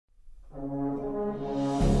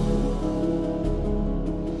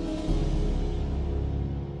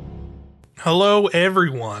Hello,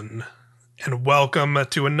 everyone, and welcome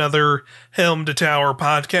to another Helm to Tower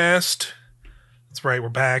podcast. That's right, we're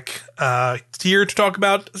back here to talk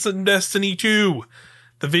about some Destiny 2,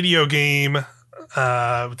 the video game.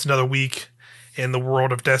 It's another week in the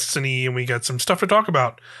world of Destiny, and we got some stuff to talk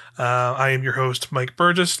about. I am your host, Mike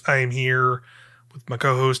Burgess. I am here with my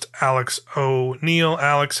co-host, Alex O'Neill.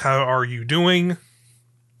 Alex, how are you doing?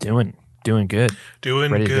 Doing good.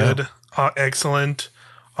 Doing Ready good. Excellent.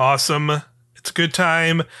 Awesome. It's a good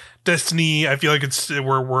time. Destiny, I feel like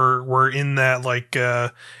we're in that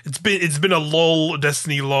it's been a lull,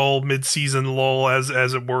 Destiny lull, mid-season lull as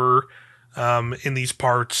it were, in these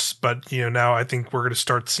parts, but now I think we're going to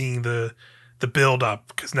start seeing the build up,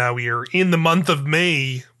 because now we are in the month of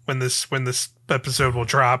May when this episode will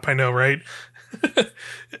drop. I know, right?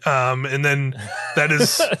 And then that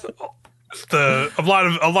is a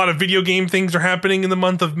lot of video game things are happening in the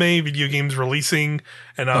month of May. Video games releasing,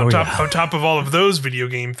 and on top of all of those video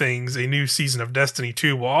game things, a new season of Destiny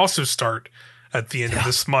 2 will also start at the end of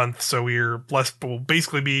this month. So we'll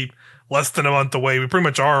basically be less than a month away. We pretty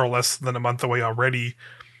much are less than a month away already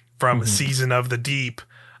from Season of the Deep.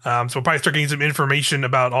 So we'll probably start getting some information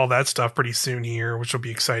about all that stuff pretty soon here, which will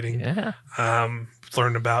be exciting. Yeah.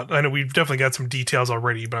 Learn about. I know we've definitely got some details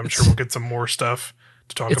already, but I'm sure we'll get some more stuff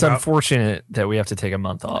to talk it's about. unfortunate that we have to take a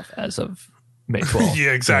month off as of May 12th.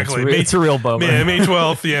 Yeah, exactly. It's a real bummer. Yeah, May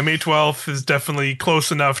 12th. Yeah, May 12th is definitely close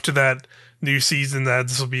enough to that new season that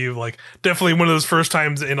this will be like definitely one of those first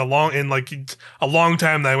times in a long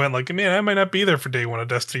time that I went like, man, I might not be there for day one of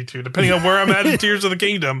Destiny 2, depending on where I'm at in Tears of the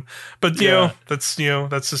Kingdom. But that's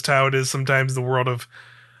just how it is sometimes, the world of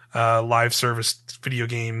live service video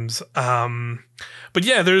games. But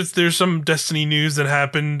yeah, there's some Destiny news that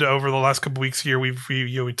happened over the last couple weeks here.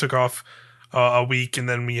 We took off a week, and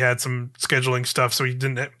then we had some scheduling stuff, so we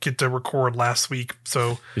didn't get to record last week.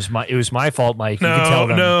 So it was my fault, Mike. You can tell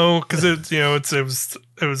them. No, because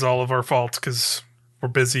it was all of our fault because we're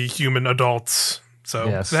busy human adults. So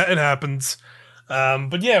yes. It happens.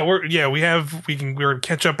 But yeah, we're gonna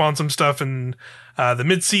catch up on some stuff, and the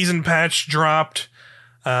mid-season patch dropped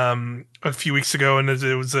a few weeks ago, and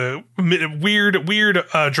it was a weird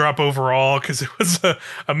drop overall, because it was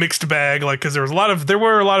a mixed bag, like, because there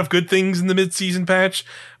were a lot of good things in the mid-season patch,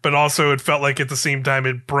 but also it felt like at the same time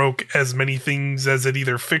it broke as many things as it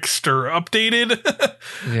either fixed or updated.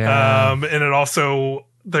 Yeah. And it also,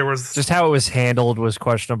 there was just how it was handled was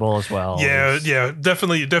questionable as well. Yeah,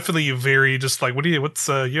 definitely very just like,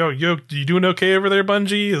 you doing okay over there,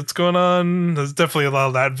 Bungie? What's going on? There's definitely a lot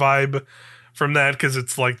of that vibe from that, because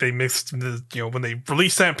it's like they missed when they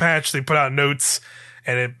released that patch, they put out notes,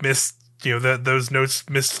 and it missed that those notes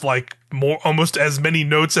missed like almost as many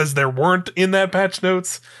notes as there weren't in that patch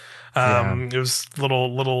notes. It was a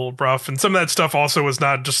little rough, and some of that stuff also was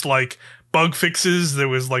not just like bug fixes. There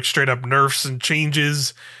was like straight up nerfs and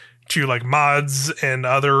changes to like mods and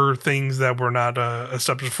other things that were not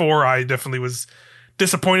established before. I definitely was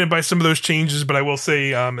disappointed by some of those changes, but I will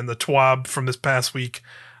say in the TWAB from this past week,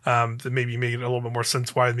 that maybe made a little bit more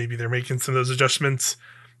sense why maybe they're making some of those adjustments.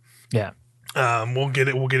 Yeah. We'll get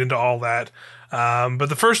into all that. But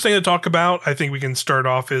the first thing to talk about, I think we can start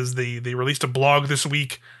off, is they released a blog this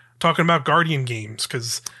week talking about Guardian games,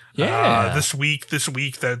 because this week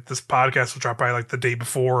that this podcast will drop by like the day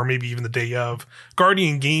before, or maybe even the day of,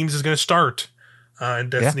 Guardian games is going to start in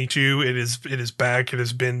Destiny 2. It is back. It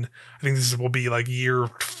has been, I think this will be like year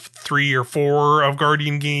 3 or 4 of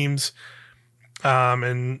Guardian games.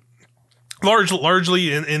 And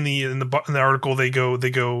largely in the article, they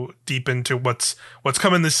go deep into what's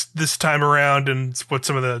coming this time around and what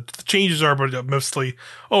some of the changes are, but mostly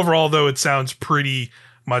overall, though, it sounds pretty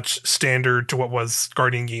much standard to what was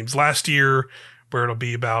Guardian games last year, where it'll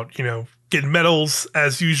be about getting medals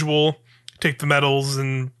as usual, take the medals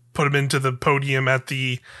and put them into the podium in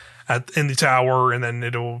the tower, and then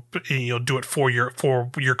it'll do it for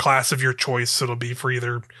your class of your choice. So it'll be for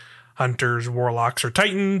either hunters, warlocks, or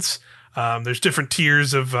titans. There's different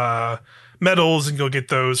tiers of medals, and you'll get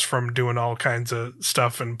those from doing all kinds of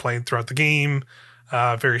stuff and playing throughout the game,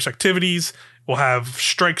 various activities. We'll have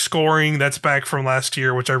strike scoring. That's back from last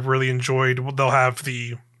year, which I really enjoyed. They'll have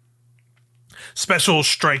the special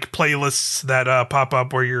strike playlists that pop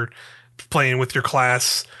up where you're playing with your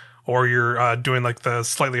class, or you're doing like the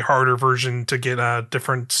slightly harder version to get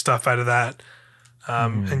different stuff out of that.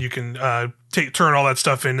 And you can turn all that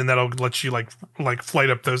stuff in, and that'll let you like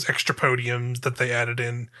flight up those extra podiums that they added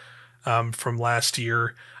in from last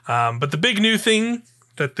year. But the big new thing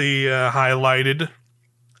that they highlighted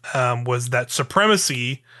was that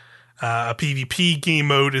Supremacy A PvP game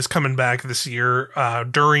mode is coming back this year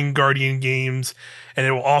during Guardian games, and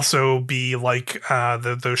it will also be like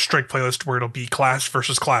the Strike playlist where it'll be class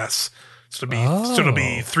versus class. So it'll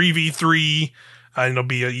be 3v3, and it'll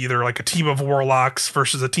be either like a team of warlocks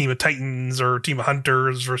versus a team of titans, or a team of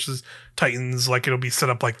hunters versus titans. Like it'll be set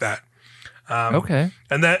up like that. Okay.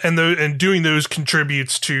 And doing those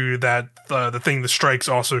contributes to that the thing the strikes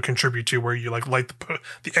also contribute to, where you like light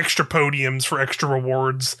the extra podiums for extra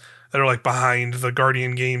rewards that are like behind the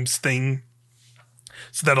Guardian games thing.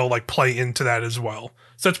 So that'll like play into that as well.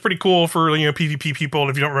 So that's pretty cool for PvP people. And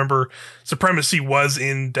if you don't remember, Supremacy was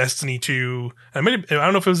in Destiny 2. I don't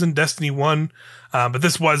know if it was in Destiny 1, but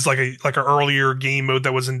this was like an earlier game mode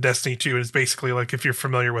that was in Destiny 2. And it's basically like, if you're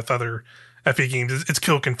familiar with other FA games, it's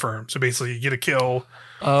kill confirm. So basically, you get a kill.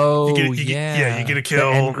 Oh, you get a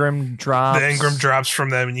kill. The engram drops. The engram drops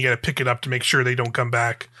from them, and you got to pick it up to make sure they don't come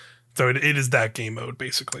back. So it is that game mode,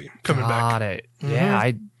 basically, coming back. Got it. Mm-hmm. Yeah,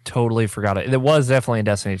 I totally forgot it. It was definitely in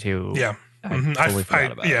Destiny 2. Yeah. I totally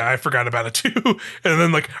forgot about it. Yeah, I forgot about it too. And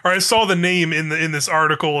then I saw the name in this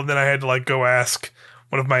article, and then I had to like go ask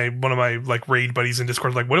one of my like raid buddies in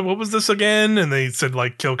Discord, like, what was this again? And they said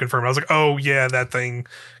like kill confirm. I was like, oh yeah, that thing.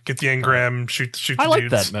 Get the engram, shoot the I like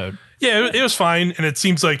dudes. that mode. Yeah, it was fine, and it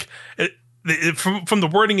seems like from the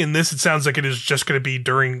wording in this, it sounds like it is just going to be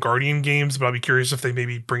during Guardian games. But I'll be curious if they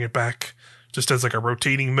maybe bring it back just as like a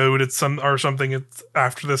rotating mode at something it's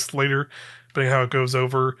after this later, depending on how it goes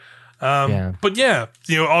over. But yeah,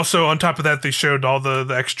 also on top of that, they showed all the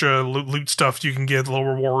extra loot stuff you can get, little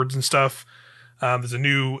rewards and stuff. There's a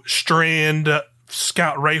new Strand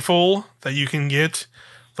scout rifle that you can get.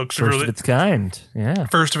 Looks first of its kind. Yeah.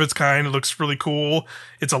 First of its kind. It looks really cool.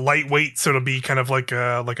 It's a lightweight, so it'll be kind of like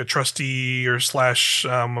a trusty or slash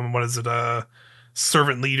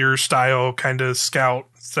servant leader style kind of scout.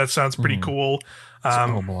 So that sounds pretty cool. It's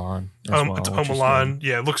Omelon. It's Omelon.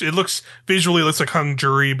 Yeah, it looks visually looks like hung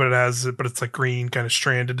jury, but it's like green, kind of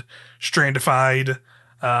strandified.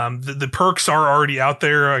 The perks are already out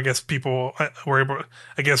there. I guess people were able.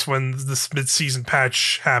 I guess when this mid-season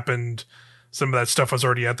patch happened, some of that stuff was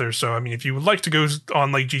already out there. So I mean, if you would like to go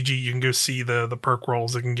on like GG, you can go see the perk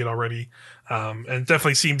rolls they can get already. And it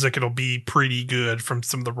definitely seems like it'll be pretty good from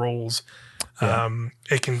some of the rolls.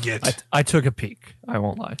 It can get. I took a peek. I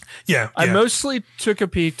won't lie. Yeah, I mostly took a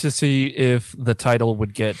peek to see if the title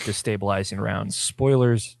would get destabilizing rounds.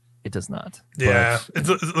 Spoilers, it does not. Yeah, it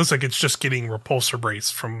looks like it's just getting repulsor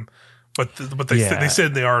brace from what they said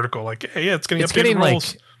in the article. Like, hey, yeah, it's getting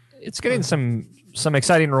rolls. It's getting some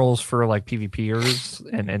exciting rolls for like PvPers,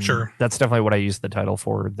 and sure. That's definitely what I use the title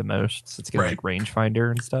for the most. It's getting like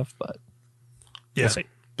rangefinder and stuff, but yeah. We'll see.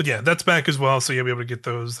 But yeah, that's back as well, so you'll be able to get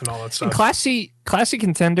those and all that stuff. And Classy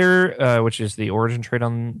Contender, which is the origin trait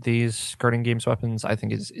on these Guardian Games weapons, I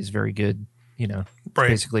think is very good.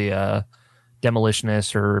 Basically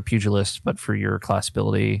demolitionist or pugilist, but for your class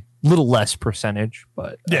ability, little less percentage,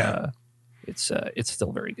 but it's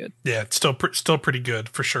still very good. Yeah, it's still pretty good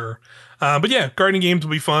for sure. But yeah, Guardian Games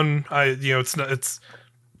will be fun. It's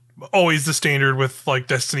always the standard with like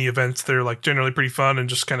Destiny events. They're like generally pretty fun and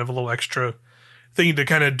just kind of a little extra thing to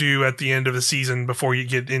kind of do at the end of the season before you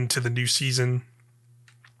get into the new season.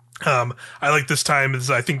 I like this time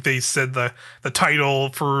is I think they said the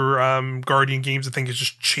title for Guardian Games I think is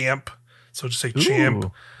just Champ. So just say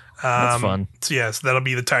Champ. That's fun. So that'll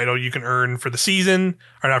be the title you can earn for the season,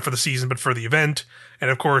 or not for the season, but for the event. And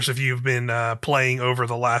of course, if you've been playing over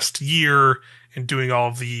the last year and doing all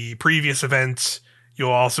of the previous events,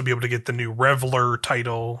 you'll also be able to get the new Reveler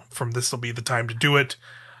title from This Will Be the Time to Do It.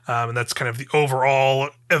 And that's kind of the overall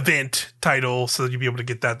event title, so that you'll be able to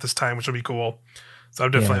get that this time, which will be cool. So I'll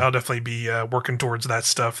definitely be working towards that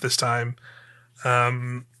stuff this time.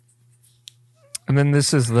 And then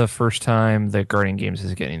this is the first time that Guardian Games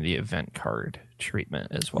is getting the event card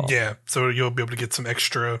treatment as well. Yeah, so you'll be able to get some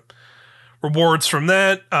extra rewards from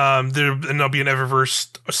that. There'll be an Eververse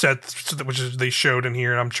set, which they showed in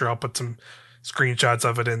here, and I'm sure I'll put some screenshots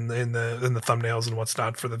of it in the thumbnails and what's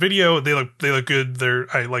not for the video. They look good.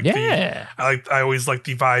 I always like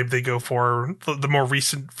the vibe they go for. The more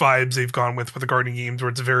recent vibes they've gone with the Guardian Games, where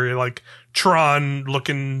it's very like Tron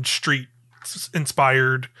looking, street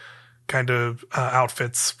inspired kind of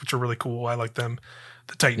outfits, which are really cool. I like them.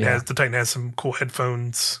 The Titan has some cool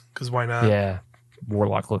headphones, because why not? Yeah,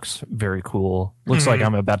 Warlock looks very cool. Looks like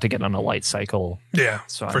I'm about to get on a light cycle. Yeah,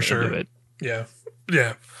 so I'm for sure. into it. Yeah.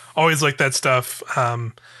 Always like that stuff.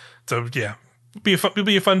 So yeah, it'll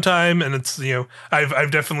be a fun time, and it's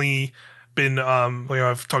I've definitely been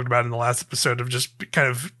I've talked about in the last episode of just kind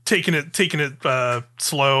of taking it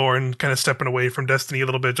slow and kind of stepping away from Destiny a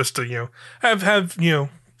little bit, just to have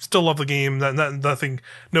Still love the game. Nothing,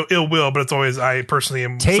 no ill will, but it's always I personally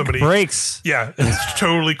am take somebody. Breaks. Yeah, it's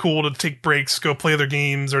totally cool to take breaks, go play other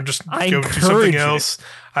games, or just I go do something encourage else. it.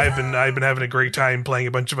 I've been having a great time playing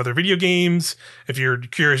a bunch of other video games. If you're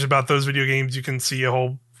curious about those video games, you can see a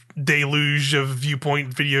whole deluge of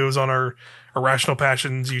viewpoint videos on our Irrational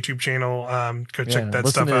Passions YouTube channel. Go check that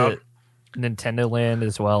stuff out. Nintendo Land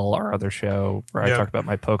as well, our other show where I talk about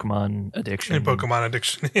my Pokemon addiction. I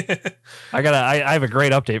have a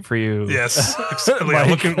great update for you. Yes,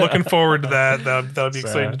 looking forward to that. That'll be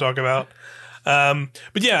exciting to talk about.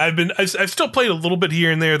 But yeah, I've still played a little bit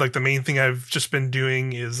here and there. Like the main thing I've just been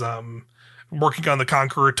doing is working on the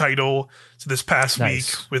Conqueror title. So this past week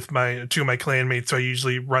with two of my clanmates, so I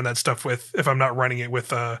usually run that stuff with, if I'm not running it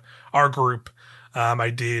with our group,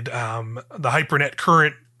 I did the HyperNet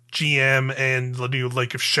Current GM and the new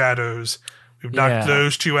Lake of Shadows. We've knocked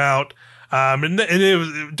those two out. And it was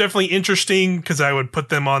definitely interesting because I would put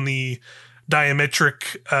them on the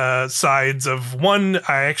diametric sides of one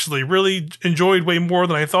I actually really enjoyed way more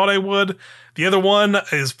than I thought I would. The other one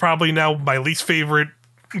is probably now my least favorite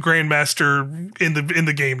Grandmaster in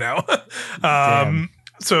the game now.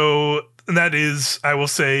 So that is, I will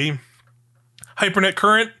say, HyperNet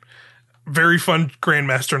Current. Very fun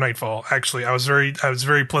Grandmaster Nightfall. Actually, I was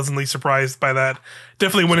very pleasantly surprised by that.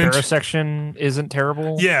 Definitely went into section isn't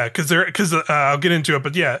terrible. Yeah, because I'll get into it,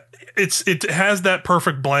 but yeah, it has that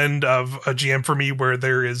perfect blend of a GM for me where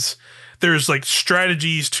there's like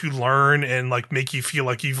strategies to learn and like make you feel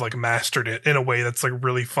like you've like mastered it in a way that's like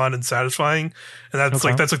really fun and satisfying. And that's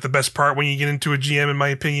like the best part when you get into a GM, in my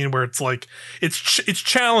opinion, where it's like it's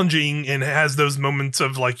challenging and it has those moments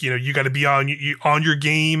of like, you got to be on your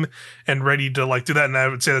game and ready to like do that. And I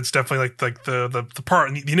would say that's definitely like the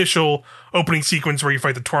part, the initial opening sequence where you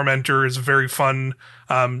fight the Tormentor is very fun.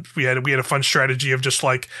 We had a fun strategy of just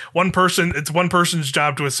like it's one person's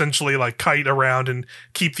job to essentially like kite around and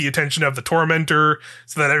keep the attention of the Tormentor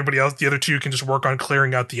so that everybody else, the other two, can just work on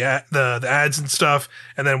clearing out the ads and stuff.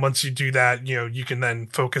 And then once you do that, you can then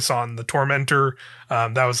focus on the Tormentor.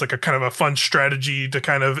 That was like a kind of a fun strategy to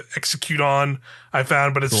kind of execute on, I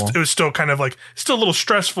found, but it was still kind of like still a little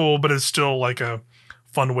stressful, but it's still like a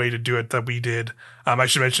fun way to do it that we did. I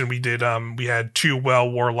should mention we had two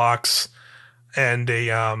Warlocks and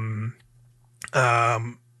I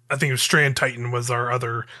think it was Strand Titan was our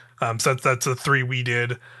other. So that's the three we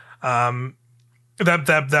did. That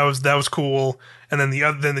was cool. And then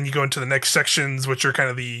then you go into the next sections, which are kind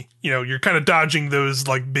of you're kind of dodging those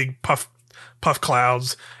like big puff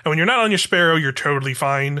clouds. And when you're not on your Sparrow, you're totally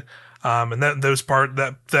fine. And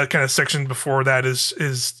that kind of section before that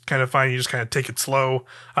is kind of fine. You just kind of take it slow.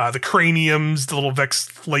 The craniums, the little Vex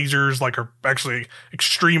lasers, like are actually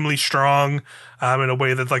extremely strong, in a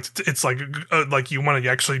way that like, it's like you want to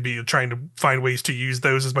actually be trying to find ways to use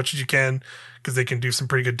those as much as you can, because they can do some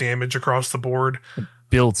pretty good damage across the board.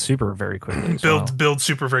 Build super very quickly. Build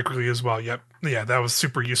super very quickly as well. Yep. Yeah, that was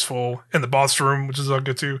super useful in the boss room, which is all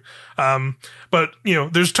good too. But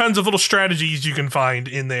there's tons of little strategies you can find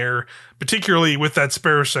in there, particularly with that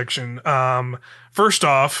Sparrow section. First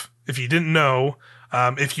off, if you didn't know,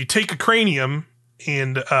 if you take a cranium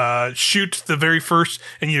and shoot the very first,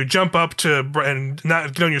 and you jump up and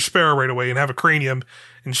not get on your Sparrow right away and have a cranium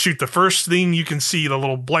and shoot the first thing you can see, the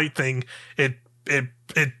little blight thing, it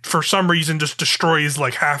for some reason just destroys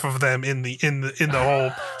like half of them in the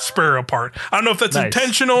whole Sparrow part. I don't know if that's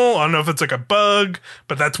intentional. I don't know if it's like a bug,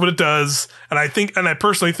 but that's what it does. And I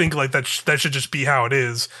personally think like that should just be how it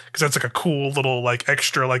is, because that's like a cool little like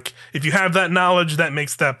extra, like if you have that knowledge, that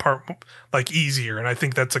makes that part like easier. And I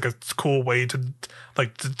think that's like a cool way to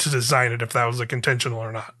design it, if that was like intentional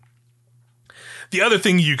or not. The other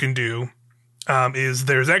thing you can do is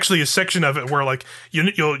there's actually a section of it where like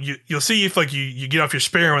you'll see if like you get off your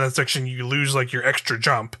Sparrow in that section, you lose like your extra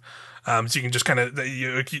jump. So you can just kind of,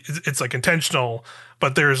 it's like intentional,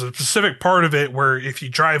 but there's a specific part of it where if you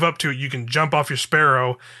drive up to it, you can jump off your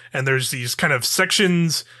Sparrow, and there's these kind of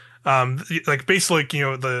sections, like basically,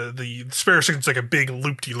 the Sparrow section's like a big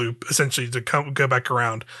loop-de-loop essentially to go back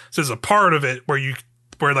around. So there's a part of it where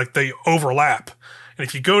like they overlap. And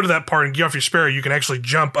if you go to that part and get off your Sparrow, you can actually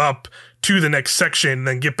jump up to the next section and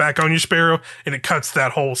then get back on your Sparrow, and it cuts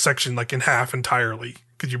that whole section like in half entirely,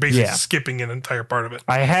 because you're basically skipping an entire part of it.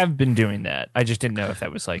 I have been doing that. I just didn't know if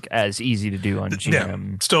that was like as easy to do on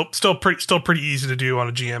GM. Yeah, still pretty easy to do on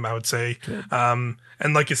a GM, I would say. Good.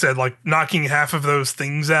 And like you said, like knocking half of those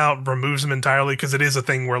things out removes them entirely, because it is a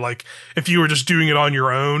thing where like if you were just doing it on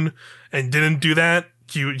your own and didn't do that,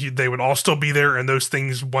 they would all still be there, and those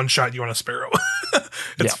things one shot you on a sparrow.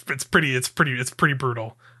 It's pretty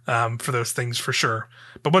brutal for those things for sure.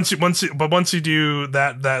 But once you do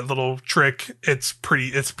that little trick, it's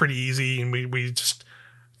pretty easy, and we just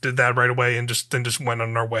did that right away, and just went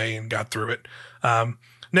on our way and got through it.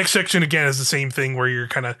 Next section again is the same thing where you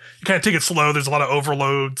kind of take it slow. There's a lot of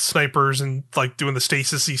overload snipers and like doing the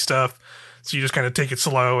stasis-y stuff. So you just kind of take it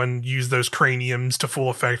slow and use those craniums to full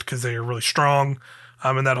effect because they are really strong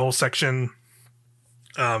in that whole section.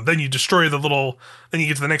 Then you destroy then you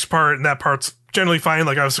get to the next part, and that part's generally fine.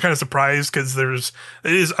 Like I was kind of surprised because it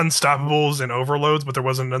is unstoppables and overloads, but there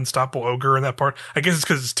wasn't an unstoppable ogre in that part. I guess it's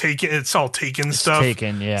because it's all taken stuff.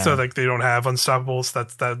 Taken, yeah. So like they don't have unstoppables.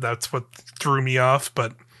 That's what threw me off.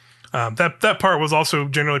 But that part was also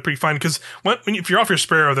generally pretty fine because if you're off your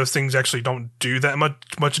sparrow, those things actually don't do that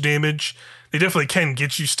much damage. They definitely can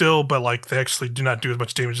get you still, but like they actually do not do as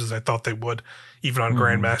much damage as I thought they would, even on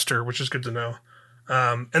Grandmaster, which is good to know.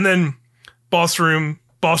 And then boss room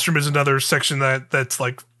is another section that's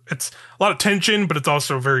like, it's a lot of tension, but it's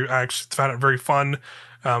also I actually found it very fun.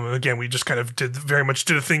 Again, we just kind of did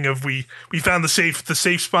a thing of we found the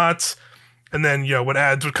safe spots, and then, when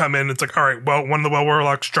ads would come in, it's like, all right, well, one of the well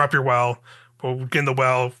warlocks, drop your well. We'll get in the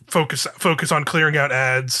well, focus on clearing out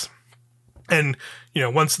ads. And,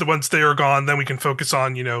 once they are gone, then we can focus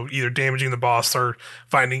on, either damaging the boss or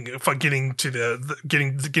getting to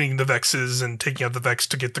getting the Vexes and taking out the Vex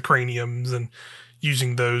to get the craniums and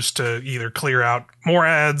using those to either clear out more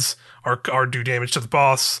ads or do damage to the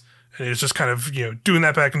boss. And it's just kind of, doing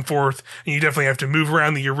that back and forth. And you definitely have to move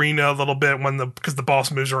around the arena a little bit because the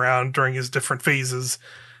boss moves around during his different phases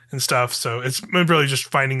and stuff. So it's really just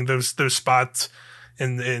finding those spots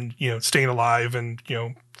and staying alive and,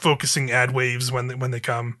 focusing ad waves when they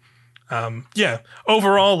come.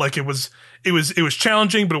 Overall, like it was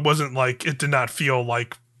challenging, but it wasn't like, it did not feel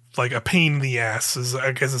like a pain in the ass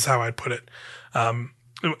I guess is how I'd put it.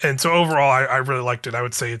 And so overall I really liked it. I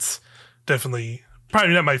would say it's definitely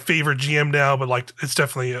probably not my favorite GM now, but like it's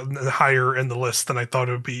definitely higher in the list than I thought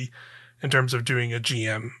it would be in terms of doing a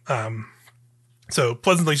GM. So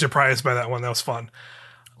pleasantly surprised by that one. That was fun.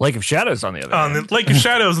 Lake of Shadows, on the other hand. Lake of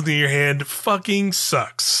Shadows, on the other hand, fucking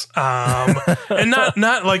sucks. And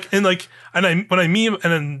not like, and like, and what I mean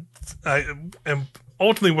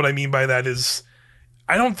by that is,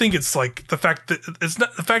 I don't think it's like the fact that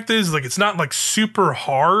it's not like super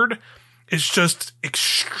hard. It's just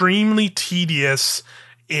extremely tedious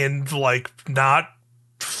and like not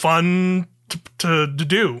fun to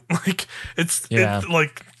do. Like it's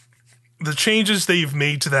like the changes they've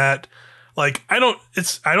made to that. Like I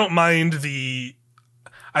don't mind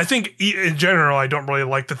I think in general I don't really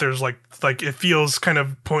like that there's like it feels kind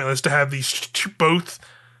of pointless to have these both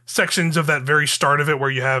sections of that very start of it where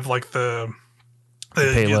you have like the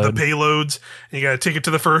payloads, and you got to take it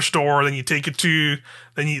to the first door, then you take it to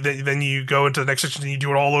then you go into the next section and you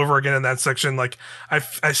do it all over again in that section. Like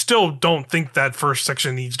I still don't think that first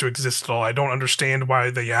section needs to exist at all. I don't understand why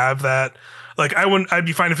they have that. Like I'd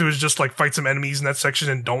be fine if it was just like fight some enemies in that section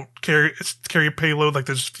and don't carry a payload. Like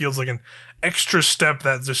this feels like an extra step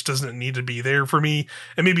that just doesn't need to be there for me.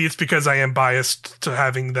 And maybe it's because I am biased to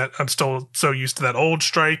having that. I'm still so used to that old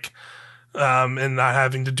strike, and not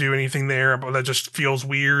having to do anything there. But that just feels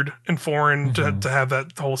weird and foreign to have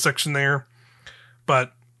that whole section there.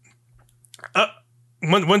 But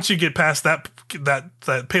once you get past that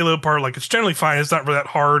payload part, like it's generally fine. It's not really that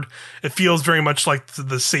hard. It feels very much like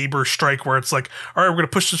the Saber strike, where it's like, all right, we're gonna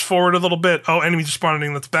push this forward a little bit. Oh, enemies are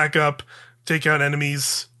spawning. Let's back up, take out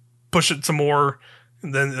enemies, push it some more,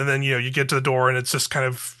 and then you get to the door, and it's just kind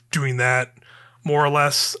of doing that more or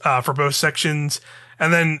less for both sections.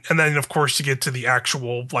 And then of course you get to the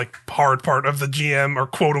actual like hard part of the GM, or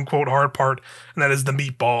quote unquote hard part, and that is the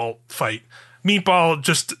meatball fight. Meatball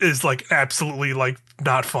just is like absolutely like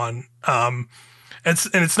not fun.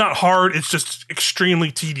 It's not hard. It's just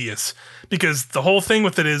extremely tedious, because the whole thing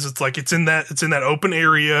with it is it's in that open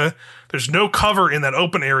area. There's no cover in that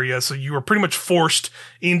open area, so you are pretty much forced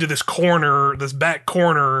into this back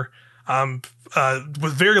corner,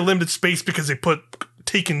 with very limited space because they put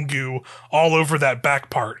taken goo all over that back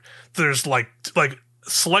part. There's like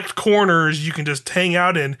select corners you can just hang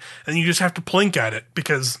out in, and you just have to plink at it,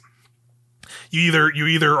 because you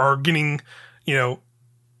either are getting, it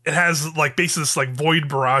has like basically this like void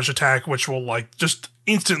barrage attack, which will like just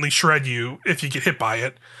instantly shred you if you get hit by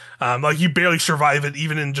it. Like you barely survive it,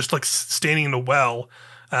 even in just like standing in a well.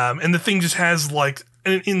 And the thing just has like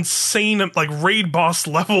an insane like raid boss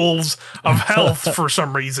levels of health for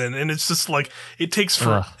some reason, and it's just like it takes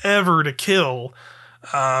forever to kill.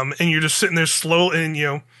 And you're just sitting there slow, and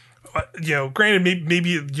granted,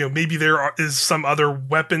 maybe there is some other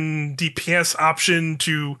weapon DPS option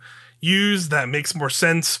to use that makes more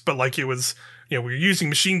sense, but like it was, we were using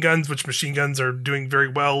machine guns, which machine guns are doing very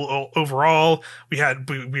well overall.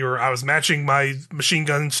 I was matching my machine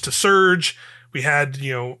guns to Surge. We had,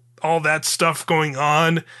 all that stuff going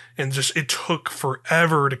on, and just it took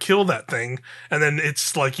forever to kill that thing. And then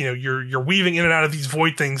it's like, you're weaving in and out of these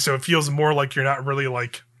void things, so it feels more like you're not really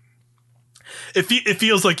like. It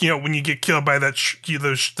feels like, when you get killed by that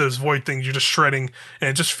those void things, you're just shredding,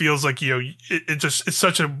 and it just feels like, it's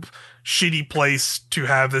such a shitty place to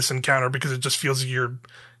have this encounter, because it just feels like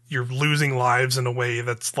you're losing lives in a way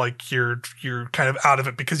that's like you're kind of out of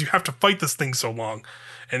it because you have to fight this thing so long,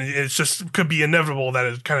 and it's just could be inevitable that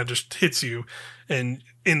it kind of just hits you in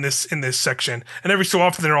this section. And every so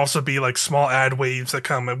often there'll also be like small ad waves that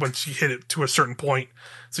come once you hit it to a certain point.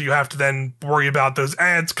 So you have to then worry about those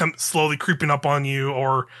ads slowly creeping up on you,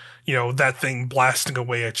 or, that thing blasting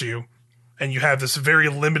away at you. And you have this very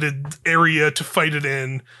limited area to fight it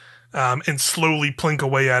in, and slowly plink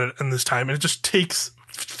away at it in this time. And it just takes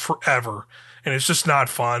forever. And it's just not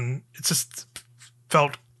fun. It just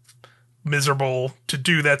felt miserable to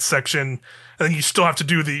do that section. And then you still have to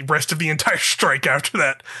do the rest of the entire strike after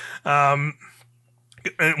that.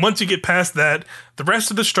 And once you get past that, the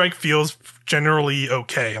rest of the strike feels generally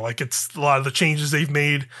okay. Like, it's a lot of the changes they've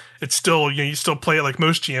made. It's still, you still play it like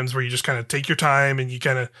most GMs, where you just kind of take your time and you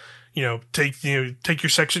kind of, take your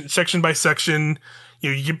section by section.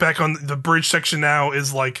 You get back on the bridge section now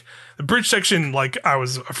is like the bridge section, like I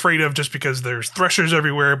was afraid of just because there's threshers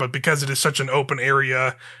everywhere, but because it is such an open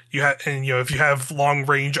area, if you have long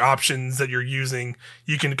range options that you're using,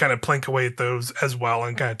 you can kind of plink away at those as well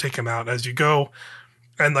and kind of take them out as you go.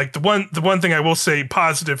 And like the one thing I will say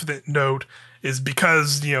positive note is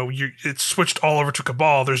because, it's switched all over to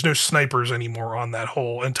Cabal, there's no snipers anymore on that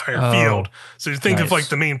whole entire field. So you think of like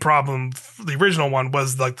the main problem, the original one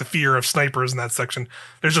was like the fear of snipers in that section.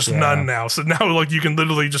 There's just none now. So now like you can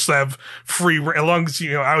literally just have free, as long as,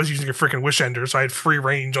 I was using a freaking wish ender, so I had free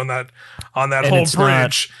range on that whole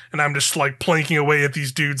bridge. And I'm just like planking away at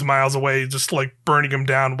these dudes miles away, just like burning them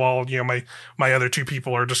down while, my other two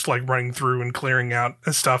people are just like running through and clearing out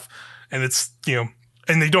and stuff. And it's,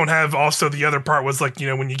 and they don't have, also the other part was like,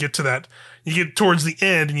 when you get to that, you get towards the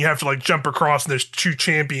end and you have to like jump across, and there's two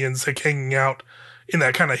champions like hanging out in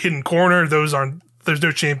that kind of hidden corner. There's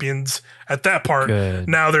no champions at that part. Good.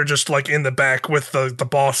 Now they're just like in the back with the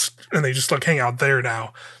boss, and they just like hang out there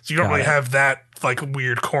now. So you don't really have that like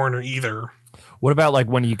weird corner either. What about like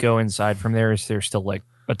when you go inside from there? Is there still like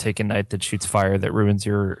a Taken Knight that shoots fire that ruins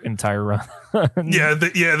your entire run? There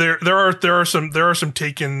are some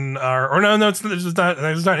Taken, or no, there's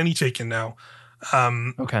not any Taken now.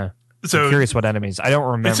 Okay. So I'm curious what enemies. I don't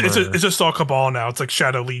remember. It's just all Cabal now. It's like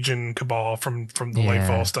Shadow Legion Cabal from the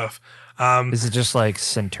Lightfall stuff. Is it just like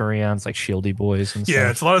Centurions, like shieldy boys and stuff?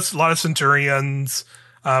 Yeah, it's a lot of Centurions,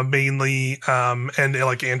 mainly, and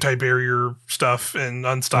like anti-barrier stuff and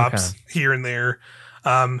unstops here and there.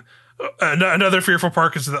 Another fearful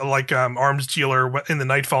part is that like Arms Dealer in the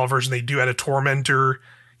Nightfall version, they do add a Tormentor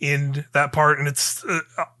in that part, and it's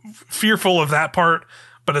fearful of that part,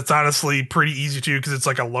 but it's honestly pretty easy to, because it's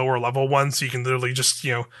like a lower level one, so you can literally just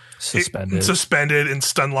suspend it and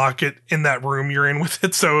stun lock it in that room you're in with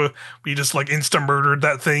it. So we just like insta murdered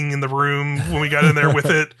that thing in the room when we got in there with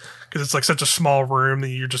it, because it's like such a small room that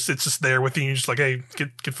it's just there with you. You're just like, hey,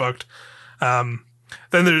 get fucked.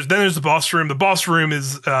 Then there's the boss room. The boss room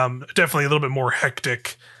is definitely a little bit more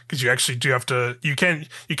hectic, because you actually do have to, you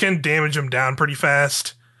can damage him down pretty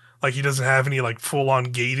fast. Like, he doesn't have any like full on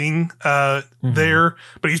gating there,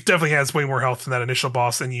 but he definitely has way more health than that initial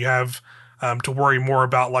boss, and you have to worry more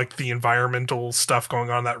about like the environmental stuff going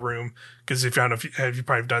on in that room. Because you've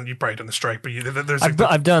probably done the strike, but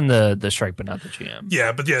I've done the strike, but not the GM.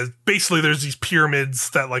 Yeah, but basically there's these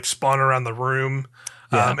pyramids that like spawn around the room.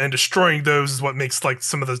 And destroying those is what makes like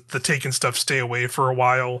some of the Taken stuff stay away for a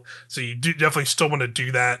while. So you do definitely still want to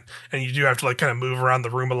do that, and you do have to like kind of move around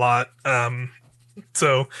the room a lot.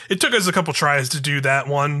 So it took us a couple tries to do that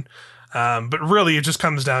one, but really it just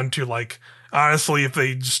comes down to like, honestly, if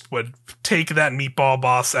they just would take that meatball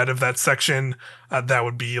boss out of that section, that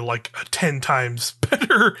would be like a 10 times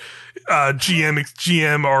better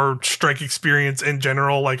GM or strike experience in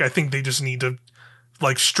general. Like, I think they just need to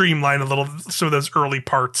like streamline a little some of those early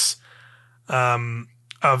parts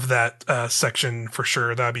of that section for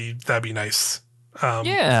sure. That'd be nice.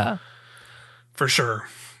 For sure.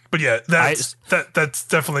 But yeah, that's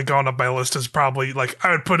definitely gone up my list as probably like,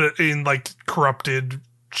 I would put it in like corrupted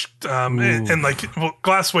and like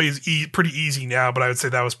Glassway is pretty easy now, but I would say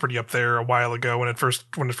that was pretty up there a while ago when it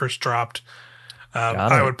first dropped.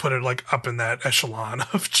 I would put it like up in that echelon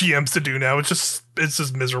of GMs to do now. It's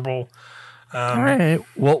just miserable. All right.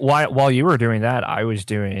 Well, while you were doing that, I was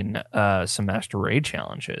doing some Master Raid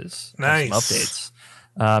challenges. Nice. Some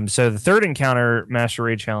updates. So the third encounter Master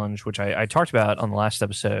Raid challenge, which I talked about on the last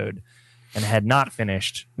episode and had not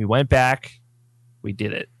finished, we went back. We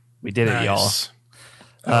did it. We did it, y'all.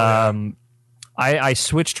 I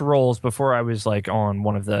switched roles before I was like on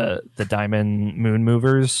one of the Diamond Moon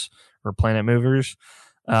Movers or Planet Movers.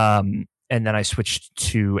 And then I switched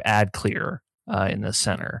to Ad Clear in the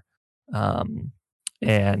center.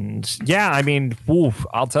 And yeah, I mean,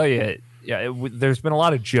 I'll tell you, there's been a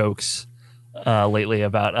lot of jokes lately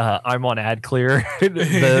about I'm on Ad Clear,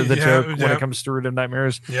 the joke when it comes to Root of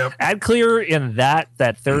Nightmares. Yep. Ad Clear in that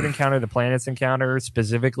third encounter, the planets encounter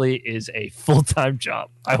specifically, is a full-time job.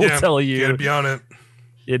 I will tell you. You gotta be on it.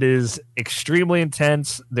 It is extremely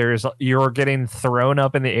intense. You're getting thrown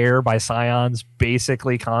up in the air by scions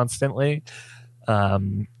basically constantly.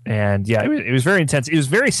 And yeah, it was very intense. It was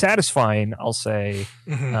very satisfying, I'll say.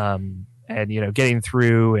 And getting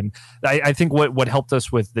through, and I think what helped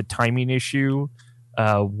us with the timing issue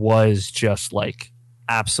was just like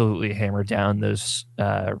absolutely hammer down those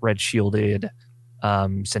red shielded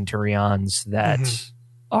Centurions that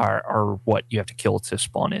are what you have to kill to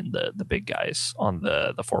spawn in the big guys on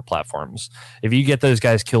the 4 platforms. If you get those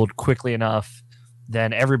guys killed quickly enough,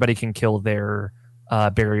 then everybody can kill their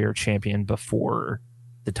barrier champion before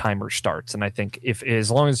the timer starts. And I think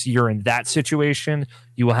as long as you're in that situation,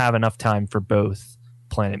 you will have enough time for both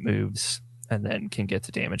planet moves and then can get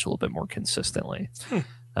to damage a little bit more consistently.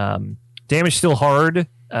 Damage still hard.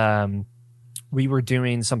 We were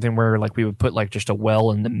doing something where like we would put like just a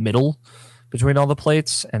well in the middle between all the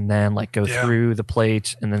plates and then like go through the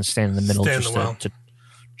plate and then stand in the middle to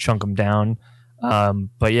chunk them down.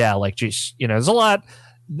 But yeah, like just, there's a lot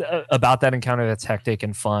about that encounter that's hectic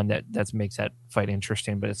and fun that makes that fight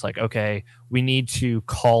interesting. But it's like, okay, we need to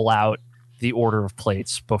call out the order of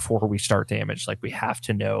plates before we start damage. Like we have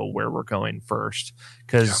to know where we're going first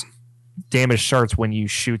because damage starts when you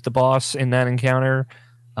shoot the boss in that encounter.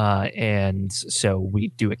 And so we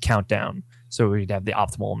do a countdown so we'd have the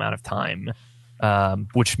optimal amount of time,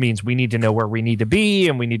 which means we need to know where we need to be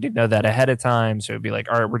and we need to know that ahead of time. So it'd be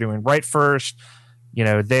like, all right, we're doing right first, go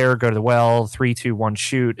to the well, 3, 2, 1,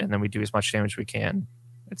 shoot, and then we do as much damage as we can,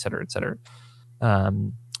 et cetera, et cetera.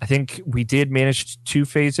 I think we did manage to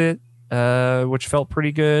phase it, which felt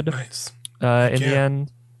pretty good. Nice. In the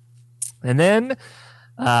end. And then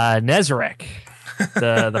Nezarec,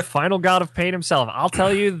 the final god of pain himself. I'll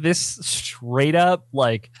tell you, this straight up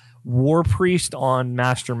like War Priest on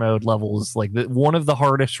Master Mode levels, like one of the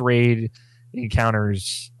hardest raid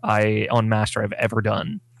encounters on Master I've ever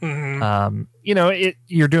done.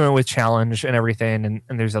 You're doing it with challenge and everything,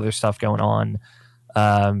 and there's other stuff going on.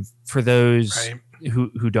 For those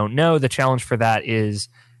who don't know, the challenge for that is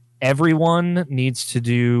everyone needs to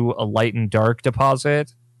do a light and dark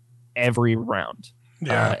deposit every round.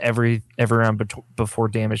 Every round before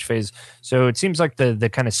damage phase. So it seems like the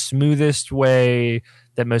kind of smoothest way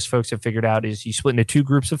that most folks have figured out is you split into 2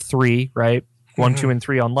 groups of 3, right? 1, 2, and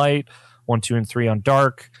 3 on light, 1, 2, and 3 on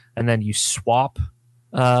dark, and then you swap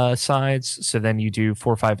sides. So then you do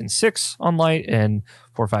 4, 5, and 6 on light and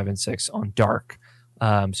 4, 5, and 6 on dark.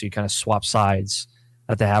 So you kind of swap sides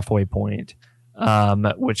at the halfway point,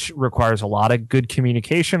 which requires a lot of good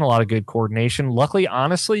communication, a lot of good coordination. Luckily,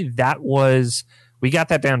 honestly, we got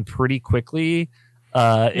that down pretty quickly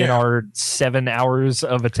in our 7 hours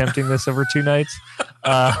of attempting this over 2 nights.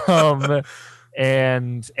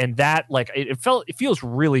 And that like it feels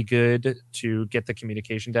really good to get the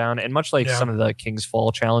communication down, and much like some of the King's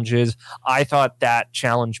Fall challenges, I thought that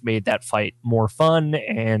challenge made that fight more fun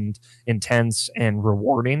and intense and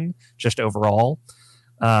rewarding just overall.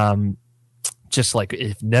 Just like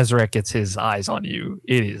if Nezarec gets his eyes on you,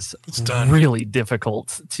 it's really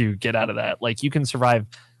difficult to get out of that. Like you can survive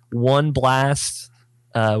 1 blast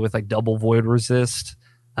with like double void resist,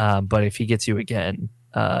 but if he gets you again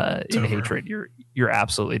in hatred, you're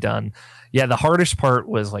absolutely done. Yeah, the hardest part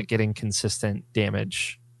was like getting consistent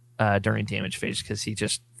damage during damage phase because he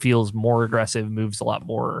just feels more aggressive, moves a lot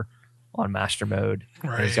more on Master Mode.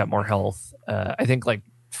 And he's got more health. I think like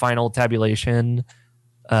final tabulation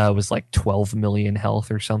was like 12 million health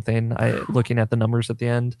or something. Looking at the numbers at the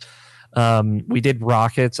end. We did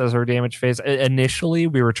rockets as our damage phase. Initially,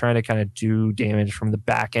 we were trying to kind of do damage from the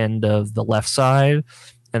back end of the left side,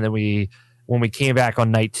 and then when we came back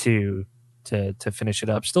on night 2 to finish it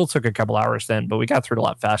up. Still took a couple hours then, but we got through it a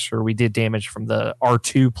lot faster. We did damage from the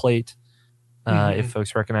R2 plate, if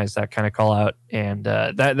folks recognize that kind of call out, and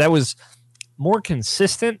that was more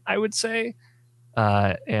consistent, I would say.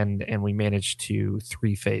 And we managed to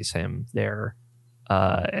 3-phase him there,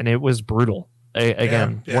 and it was brutal.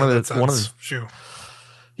 Again, one of the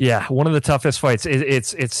toughest fights.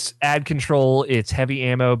 It's ad control. It's heavy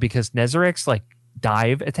ammo because Nezarek's like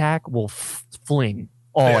dive attack will fling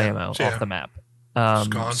all ammo off the map.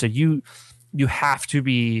 So you have to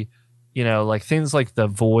be, like things like the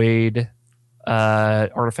Void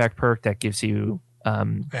artifact perk that gives you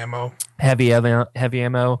ammo, heavy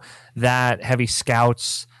ammo, that heavy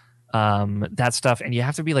scouts, that stuff, and you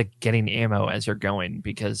have to be like getting ammo as you're going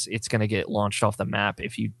because it's going to get launched off the map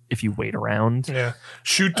if you wait around.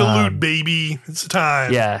 Shoot to loot, baby, it's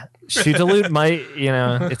time. Shoot to loot might,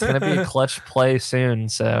 it's going to be a clutch play soon,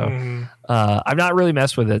 so I've not really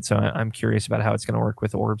messed with it, so I'm curious about how it's going to work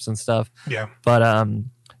with orbs and stuff. But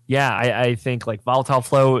I think like Volatile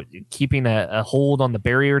Flow, keeping a hold on the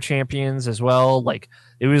barrier champions as well. Like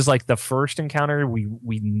it was like the first encounter we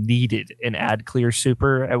needed an ad clear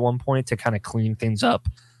super at one point to kind of clean things up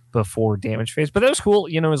before damage phase. But that was cool.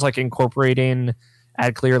 It was like incorporating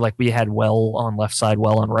ad clear. Like we had well on left side,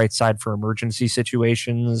 well on right side for emergency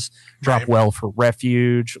situations, drop well for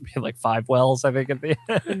refuge. We had like 5 wells, I think, at the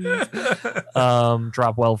end.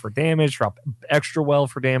 Drop well for damage, drop extra well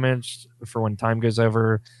for damage for when time goes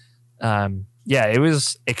over. It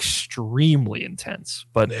was extremely intense,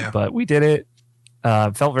 but we did it.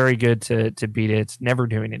 Felt very good to beat it. Never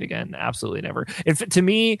doing it again. Absolutely never. To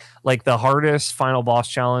me, like the hardest final boss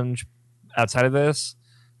challenge outside of this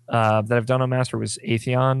that I've done on Master was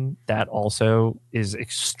Atheon. That also is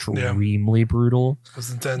extremely brutal. It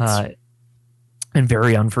was intense. And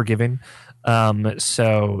very unforgiving.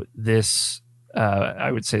 So this,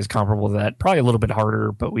 I would say, is comparable to that. Probably a little bit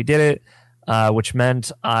harder, but we did it. Which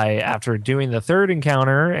meant after doing the third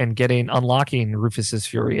encounter and unlocking Rufus's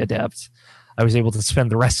Fury Adept, I was able to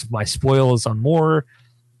spend the rest of my spoils on more.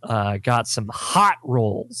 Got some hot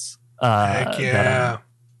rolls. Heck yeah. That I'm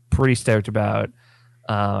pretty stoked about.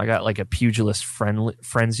 I got like a Pugilist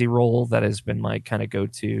Frenzy roll that has been my kind of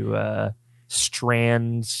go-to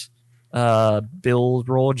Strands build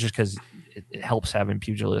roll, just because it helps having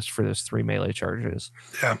Pugilist for those 3 melee charges.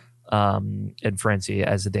 And Frenzy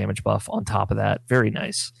as a damage buff on top of that. Very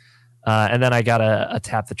nice. And then I got a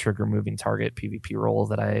tap the trigger moving target PvP roll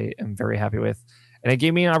that I am very happy with. And it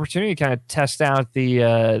gave me an opportunity to kind of test out the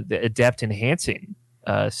adept enhancing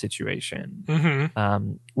situation,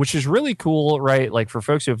 which is really cool, right? Like for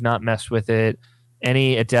folks who have not messed with it,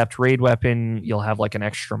 any adept raid weapon, you'll have like an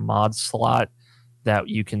extra mod slot that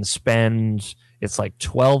you can spend. It's like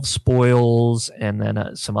 12 spoils and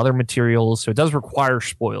then some other materials. So it does require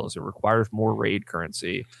spoils. It requires more raid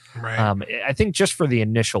currency. Right. I think just for the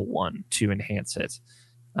initial one to enhance it.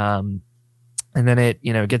 And then it,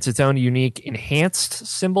 gets its own unique enhanced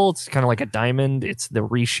symbol. It's kind of like a diamond. It's the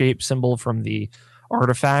reshape symbol from the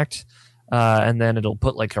artifact. And then it'll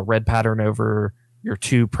put like a red pattern over your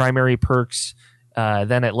 2 primary perks.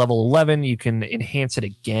 Then at level 11, you can enhance it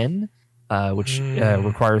again. Which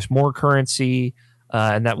requires more currency,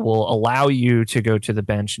 and that will allow you to go to the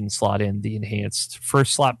bench and slot in the enhanced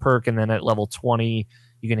first slot perk, and then at level 20,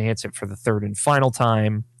 you can enhance it for the third and final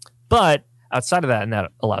time. But outside of that, and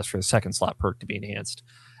that allows for the second slot perk to be enhanced.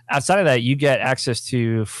 Outside of that, you get access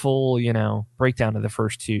to full, breakdown of the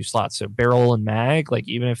first 2 slots. So barrel and mag, like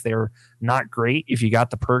even if they're not great, if you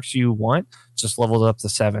got the perks you want, just level it up to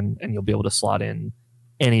 7, and you'll be able to slot in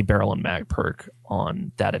any barrel and mag perk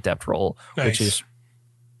on that adept roll. Nice. Which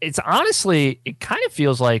it's honestly, it kind of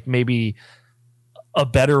feels like maybe a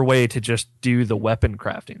better way to just do the weapon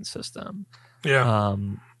crafting system.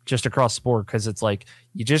 Just across the board, because it's like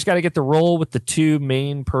you just got to get the roll with the 2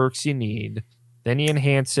 main perks you need, then you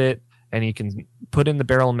enhance it, and you can put in the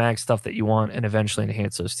barrel and mag stuff that you want and eventually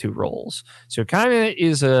enhance those 2 rolls. So it kind of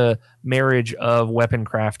is a marriage of weapon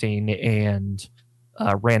crafting and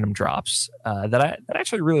random drops that I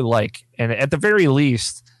actually really like. And at the very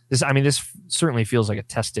least, this certainly feels like a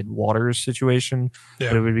tested waters situation,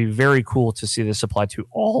 but it would be very cool to see this applied to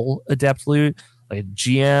all adept loot. Like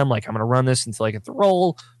GM, like I'm going to run this until I get the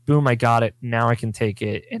roll. Boom, I got it. Now I can take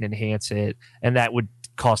it and enhance it. And that would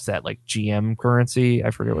cost that like GM currency.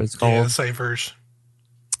 I forget what it's called. Yeah, ciphers.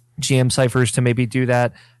 GM ciphers to maybe do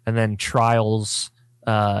that. And then trials,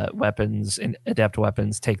 weapons and adept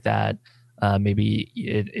weapons take that. Maybe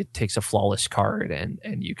it takes a flawless card and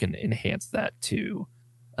you can enhance that to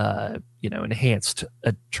enhanced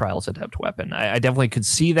Trials Adept weapon. I definitely could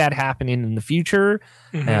see that happening in the future.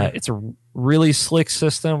 It's a really slick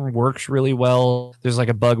system, works really well. There's like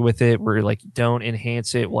a bug with it where like don't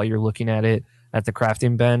enhance it while you're looking at it at the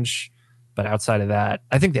crafting bench. But outside of that,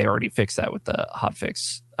 I think they already fixed that with the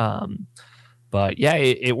hotfix. But yeah,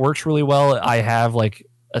 it works really well. I have like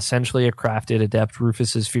essentially a crafted Adept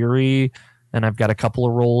Rufus's Fury, and I've got a couple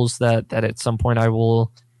of rolls that at some point I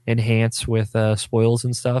will enhance with spoils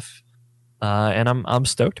and stuff. And I'm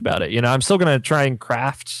stoked about it. I'm still gonna try and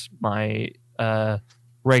craft my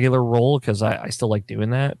regular roll because I still like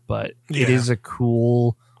doing that. But it is a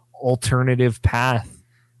cool alternative path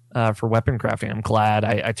for weapon crafting. I'm glad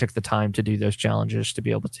I took the time to do those challenges to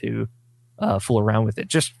be able to fool around with it.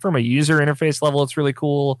 Just from a user interface level, it's really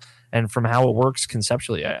cool, and from how it works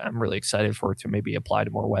conceptually, I'm really excited for it to maybe apply to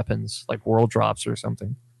more weapons like world drops or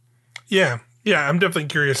something. Yeah, I'm definitely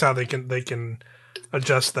curious how they can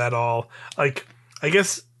adjust that all. Like, I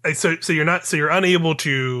guess so you're unable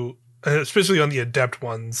to, especially on the Adept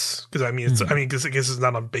ones, because I guess it's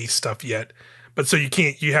not on base stuff yet. But so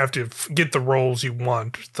you have to get the rolls you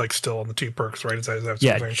want, like still on the 2 perks, right? Is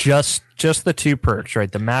that just the 2 perks, right?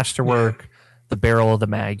 The masterwork, the barrel of the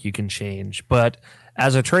mag you can change. But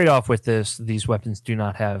as a trade-off with this, these weapons do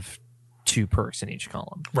not have 2 perks in each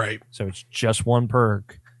column. Right. So it's just 1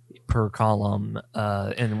 perk per column.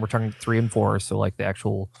 And we're talking 3 and 4, so like the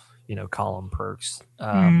actual, column perks.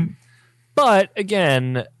 But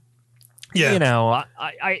again,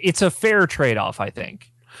 it's a fair trade-off, I think.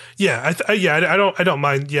 Yeah, I don't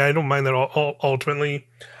mind. Yeah, I don't mind that ultimately.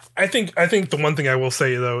 I think the one thing I will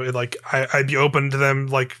say though, like I'd be open to them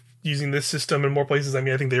like using this system in more places. I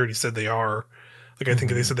mean, I think they already said they are. Like I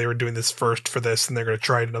think they said they were doing this first for this, and they're going to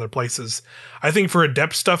try it in other places. I think for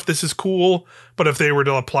Adept stuff, this is cool. But if they were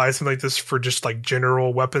to apply something like this for just like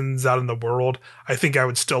general weapons out in the world, I think I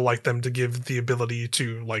would still like them to give the ability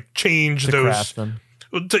to like change those, craft them.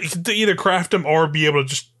 To either craft them or be able to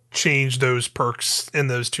just change those perks in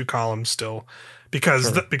those 2 columns still,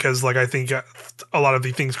 because like I think a lot of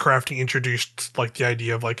the things crafting introduced like the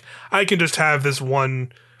idea of like I can just have the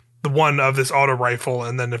one of this auto rifle,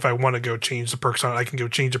 and then if I want to go change the perks on it, I can go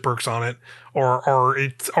change the perks on it, or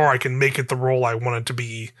I can make it the role I want it to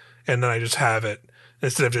be, and then I just have it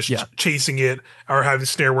instead of just chasing it, or have the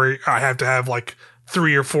snare where I have to have like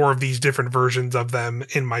 3 or 4 of these different versions of them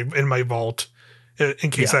in my vault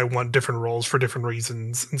in case I want different roles for different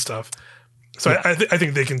reasons and stuff. So I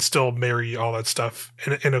think they can still marry all that stuff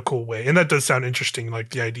in a cool way. And that does sound interesting.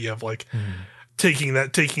 Like the idea of like taking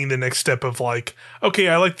the next step of like, okay,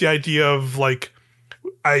 I like the idea of like,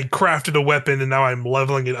 I crafted a weapon and now I'm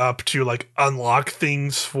leveling it up to like unlock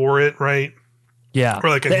things for it. Right. Yeah. Or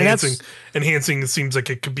like enhancing seems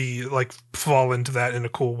like it could be like fall into that in a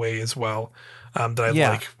cool way as well. That I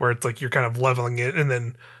like, where it's like, you're kind of leveling it, and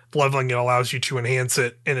then leveling it allows you to enhance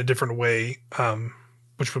it in a different way,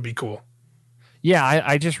 which would be cool. Yeah,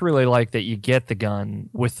 I just really like that you get the gun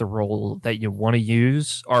with the roll that you want to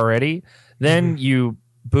use already. Then you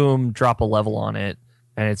drop a level on it,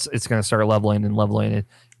 and it's going to start leveling it,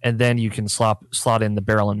 and then you can slot in the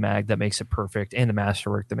barrel and mag that makes it perfect, and the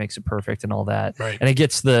masterwork that makes it perfect, and all that. Right. And it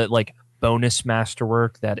gets the like bonus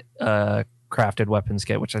masterwork that crafted weapons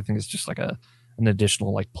get, which I think is just like an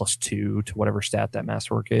additional like +2 to whatever stat that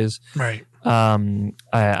masterwork is. Right. I'm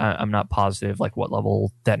not positive like what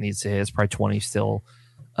level that needs to hit. It's probably 20 still.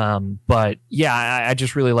 But yeah, I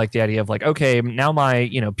just really like the idea of like, okay, now my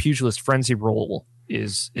pugilist frenzy roll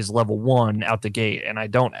is level 1 out the gate, and I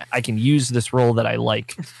can use this roll that I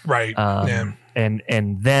like. Right.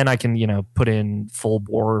 And then I can put in full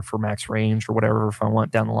bore for max range or whatever if I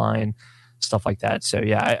want down the line, stuff like that. So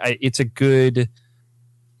yeah, it's a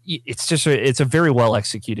very well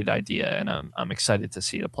executed idea, and I'm excited to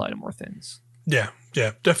see it apply to more things. Yeah,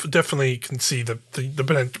 definitely can see the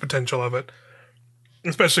potential of it,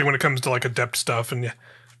 especially when it comes to like Adept stuff and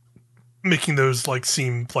making those like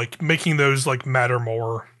matter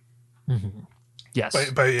more. Mm-hmm. Yes,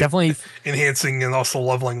 by definitely enhancing and also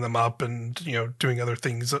leveling them up, and doing other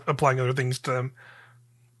things, applying other things to them.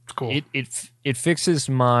 It's cool. It fixes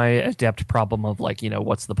my Adept problem of like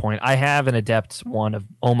what's the point? I have an Adept one of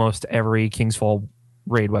almost every Kingsfall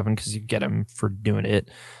raid weapon because you get them for doing it,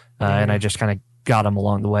 and I just kind of got them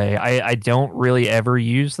along the way. I don't really ever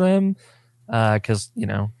use them because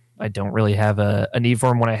I don't really have a need for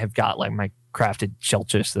them when I have got like my crafted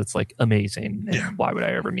Shelchus that's like amazing. And why would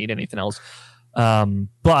I ever need anything else?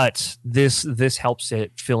 But this helps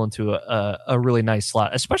it fill into a really nice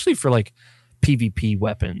slot, especially for like PvP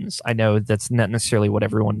weapons. I know that's not necessarily what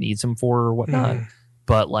everyone needs them for or whatnot,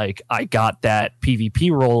 but like I got that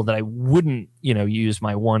PvP roll that I wouldn't, use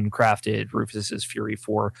my one crafted Rufus's Fury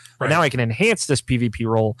for. But now I can enhance this PvP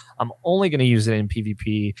roll. I'm only going to use it in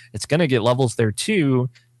PvP. It's going to get levels there too.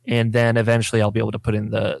 And then eventually I'll be able to put in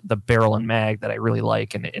the barrel and mag that I really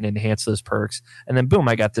like and enhance those perks. And then boom,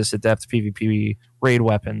 I got this adept PvP raid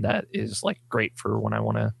weapon that is like great for when I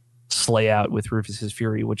want to slay out with Rufus's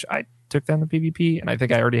Fury, which I took down the PvP, and I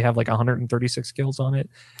think I already have like 136 kills on it.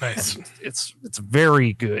 Nice. And it's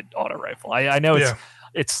very good auto rifle. I know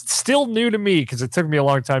it's still new to me because it took me a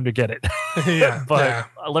long time to get it. But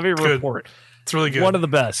let me report. It's really good. One of the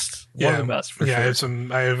best. One of the best for sure.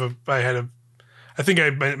 I think I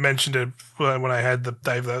mentioned it when I had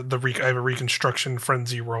I have a reconstruction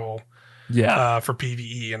frenzy roll. For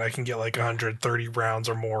PvE, and I can get like 130 rounds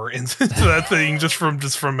or more into that thing just from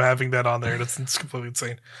having that on there. And it's completely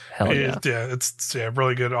insane. Hell yeah. It's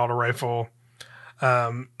really good auto rifle.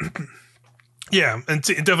 And it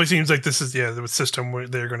definitely seems like this is the system where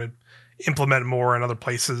they're going to implement more in other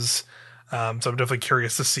places. So I'm definitely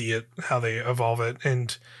curious to see how they evolve it,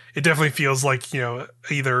 and it definitely feels like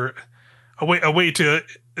either a way to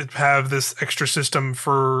have this extra system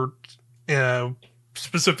for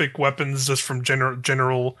specific weapons just from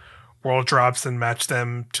general world drops and match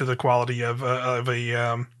them to the quality of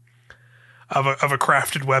a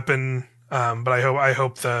crafted weapon. But I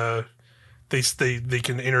hope they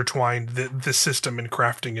can intertwine the system and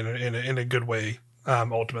crafting in a good way.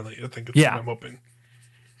 Ultimately, I think that's what I'm hoping.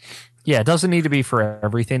 Yeah, it doesn't need to be for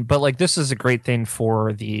everything, but like this is a great thing for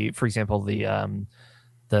example, the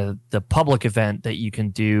public event that you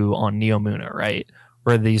can do on Neomuna, right?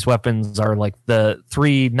 Where these weapons are like the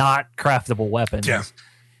 3 not craftable weapons. Yeah.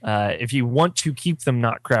 If you want to keep them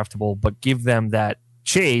not craftable, but give them that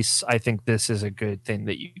chase, I think this is a good thing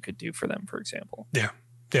that you could do for them, for example. Yeah,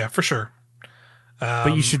 for sure.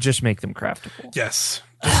 But you should just make them craftable. Yes.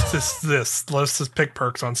 Let's just pick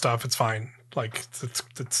perks on stuff. It's fine. Like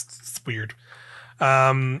it's weird.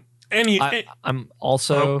 I'm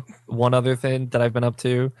also one other thing that I've been up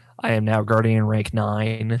to. I am now Guardian rank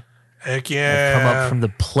 9. Heck yeah! I've come up from the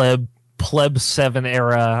pleb 7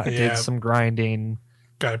 era. I did some grinding.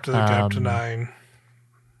 Got up to 9.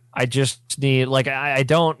 I just need I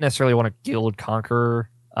don't necessarily want to guild conqueror,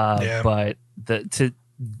 but the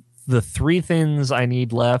 3 things I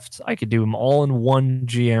need left, I could do them all in one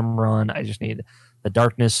GM run. I just need the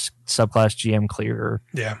darkness subclass GM clear,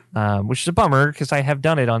 which is a bummer because I have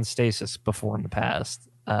done it on stasis before in the past.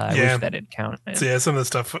 I wish that it counted. So some of the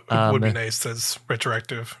stuff would be nice as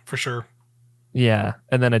retroactive for sure. Yeah,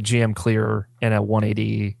 and then a GM clear and a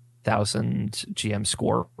 180,000 GM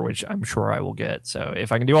score, which I'm sure I will get. So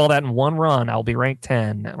if I can do all that in one run, I'll be ranked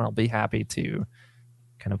 10, and I'll be happy to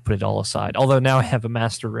kind of put it all aside. Although now I have a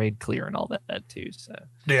master raid clear and all that too. So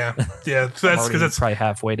so that's because that's probably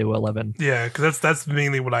halfway to 11. Yeah, because that's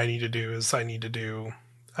mainly what I need to do. All I need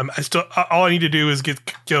to do is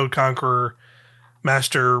get guild conqueror,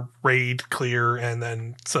 master raid clear, and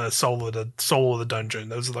then solo the dungeon.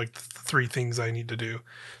 Those are like the 3 things I need to do.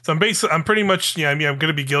 So I'm pretty much I'm going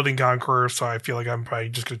to be guilding conqueror, so I feel like I'm probably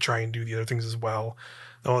just going to try and do the other things as well.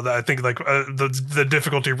 Though I think the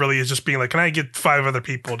difficulty really is just being like, can I get 5 other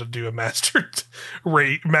people to do a master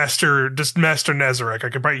master Nezarec? You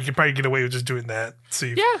could probably get away with just doing that.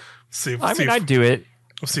 I'd do it.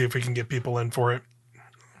 We'll see if we can get people in for it.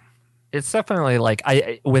 It's definitely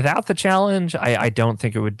without the challenge, I don't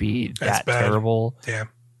think it would be that terrible. Yeah,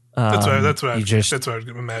 that's what I would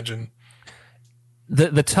imagine.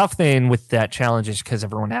 The tough thing with that challenge is because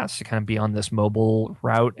everyone has to kind of be on this mobile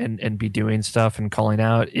route and be doing stuff and calling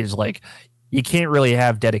out is you can't really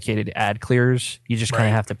have dedicated ad clears. You just kind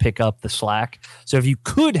of have to pick up the slack. So if you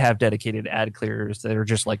could have dedicated ad clears that are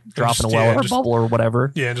just dropping a well or a bubble or whatever,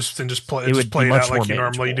 just play it out like you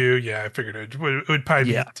normally do. Yeah, I figured it would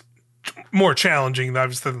probably be more challenging,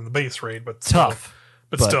 obviously, than the base raid, but tough,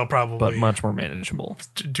 but still probably much more manageable,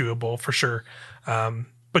 doable for sure.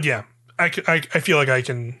 But yeah, I feel like I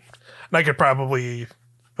could probably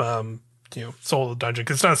solo the dungeon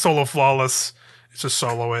because it's not solo flawless. It's just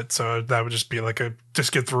solo it, so that would just be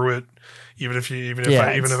just get through it. Even if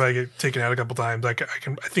I get taken out a couple times, I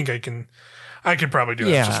think I can probably do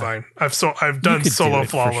it just fine. I've done solo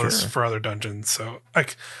flawless for other dungeons, so I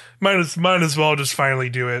might as well just finally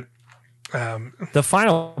do it. The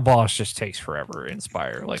final boss just takes forever.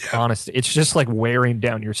 Inspire, honestly, it's just wearing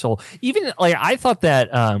down your soul. Even I thought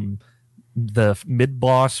that the mid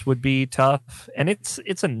boss would be tough, and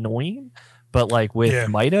it's annoying, but with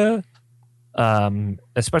Mida,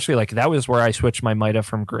 especially that was where I switched my Mida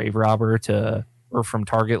from Grave Robber from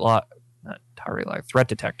Threat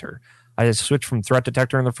Detector. I switched from Threat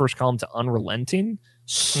Detector in the first column to Unrelenting.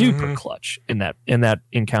 super clutch in that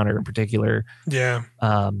encounter in particular. Yeah.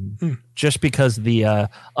 Just because the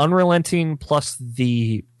unrelenting plus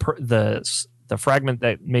the fragment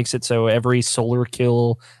that makes it so every solar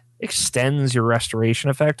kill extends your restoration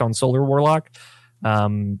effect on Solar Warlock.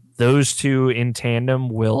 Those two in tandem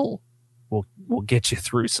will get you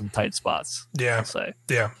through some tight spots. Yeah. I'll say.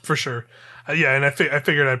 Yeah, for sure. And I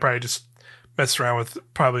figured I'd probably just mess around with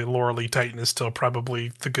probably Laurel Titan is still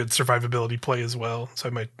probably the good survivability play as well. So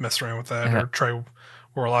I might mess around with that or try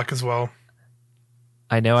Warlock as well.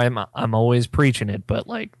 I know I'm always preaching it, but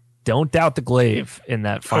like, don't doubt the glaive in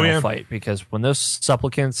that final fight, because when those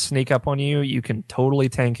supplicants sneak up on you, you can totally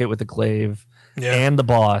tank it with the glaive and the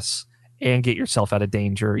boss and get yourself out of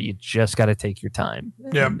danger. You just got to take your time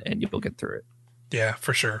and you'll get through it. Yeah,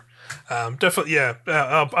 for sure. Definitely. Yeah.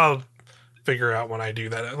 I'll figure out when I do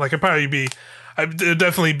that. Like I'd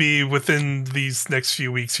definitely be within these next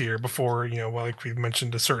few weeks here before, like we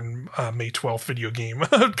mentioned, a certain May 12th video game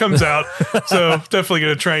comes out. So definitely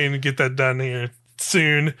going to try and get that done here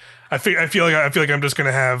soon. I feel like I'm just going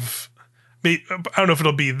to have, I don't know if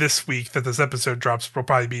it'll be this week that this episode drops, but it'll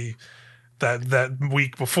probably be that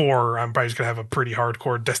week before. I'm probably just going to have a pretty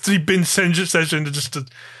hardcore Destiny binge session to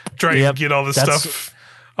try and get all this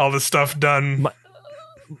stuff done.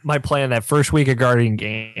 My plan that first week of Guardian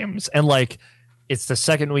games, and like it's the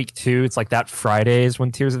second week too. It's like that Fridays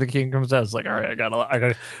when Tears of the King comes out. It's like, all right, I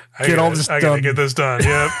gotta get all this done. I gotta get this done.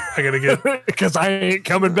 Yep, I gotta get because I ain't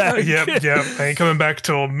coming back. Yep. I ain't coming back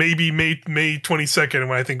till maybe May 22nd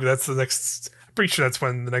when I think that's the next. I'm pretty sure that's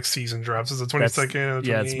when the next season drops. Is the 22nd?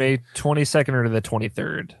 Yeah, it's May 22nd or the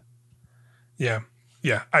 23rd. Yeah.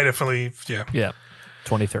 I definitely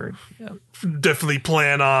 23rd. Yeah. Definitely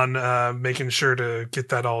plan on making sure to get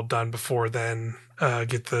that all done before then.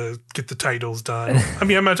 Get the titles done. I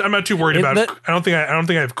mean, I'm not too worried about. I don't think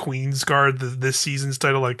I have Queen's Guard this season's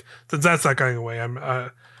title. Like, since that's not going away,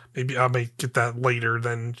 maybe I may get that later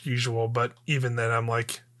than usual. But even then, I'm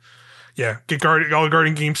like, get all the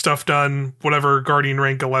Guardian game stuff done, whatever Guardian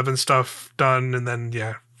rank 11 stuff done, and then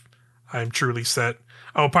I'm truly set.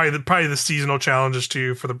 Oh, probably the seasonal challenges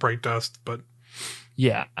too for the Bright Dust, but.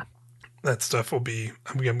 Yeah, that stuff will be.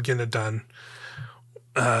 I'm getting it done,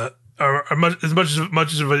 as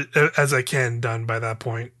much of it as I can done by that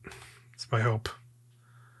point. It's my hope.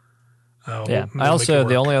 I also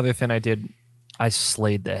the only other thing I did, I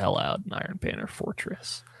slayed the hell out in Iron Banner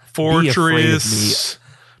Fortress.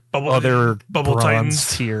 Other Bubble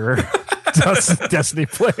Titans tier Destiny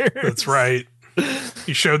players. That's right.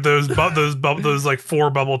 You showed those like 4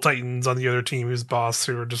 Bubble Titans on the other team who's boss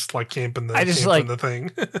who are just like camping the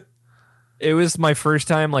thing. It was my first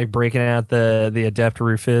time like breaking out the Adept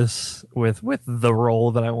Rufus with the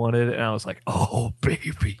role that I wanted, and I was like, oh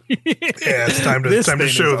baby. It's time to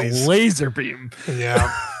show these laser beam.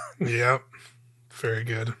 Yeah. Very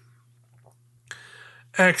good.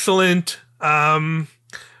 Excellent.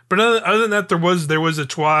 But other than that, there was a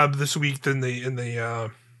TWAB this week in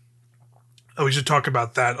the we should talk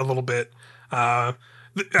about that a little bit. I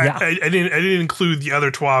didn't include the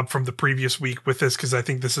other TWAB from the previous week with this because I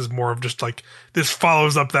think this is more of just like this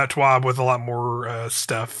follows up that TWAB with a lot more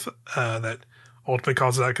stuff that ultimately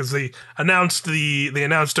calls it out, because they announced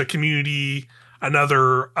another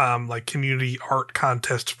community art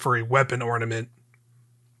contest for a weapon ornament.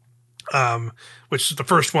 Which the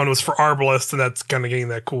first one was for Arbalest, and that's kind of getting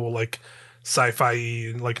that cool like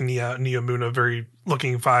sci-fi like Neo Muna very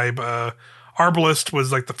looking vibe. Arbalest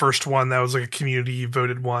was like the first one that was like a community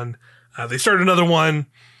voted one. They started another one,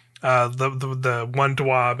 the one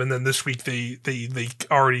TWAB, and then this week they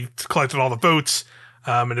already collected all the votes.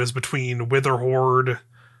 And it was between Witherhoard,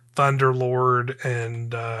 Thunderlord,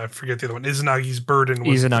 and I forget the other one. Izanagi's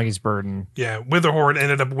Burden. Yeah, Witherhoard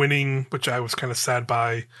ended up winning, which I was kind of sad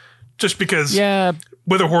by, just because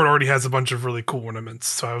Witherhoard already has a bunch of really cool ornaments,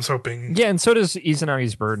 so I was hoping. Yeah, and so does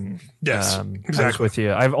Izanagi's Burden. Yes, exactly. I was with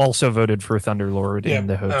you. I've also voted for Thunderlord in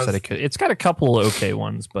the hopes that it could. It's got a couple okay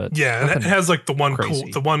ones, but and it has like the one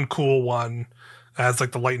cool one has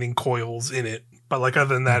like the lightning coils in it. But like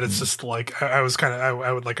other than that, it's just like I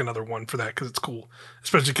would like another one for that because it's cool,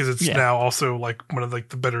 especially because it's now also like one of like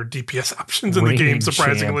the better DPS options in the game,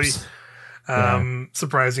 surprisingly.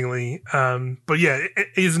 Surprisingly. But yeah,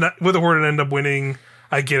 he's not with the Horde and end up winning.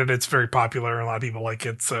 I get it. It's very popular. And a lot of people like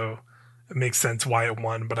it. So it makes sense why it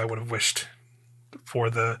won, but I would have wished for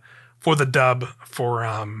the dub for,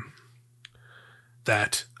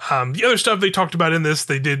 that. The other stuff they talked about in this,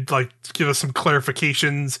 they did like give us some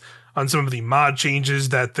clarifications on some of the mod changes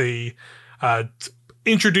that they,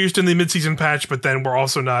 introduced in the mid-season patch, but then were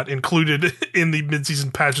also not included in the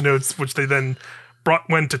mid-season patch notes, which they then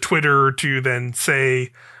went to Twitter to then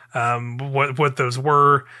say what those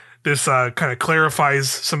were. This kind of clarifies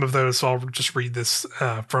some of those, so I'll just read this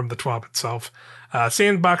from the TWAB itself.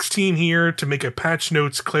 Sandbox team here to make a patch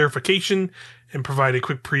notes clarification and provide a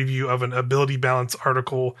quick preview of an ability balance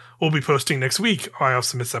article we'll be posting next week. Oh, I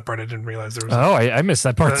also missed that part. I didn't realize there was. I missed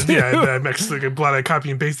that part too. Yeah, I'm actually glad I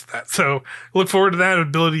copy and pasted that. So look forward to that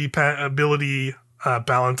ability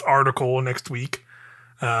balance article next week.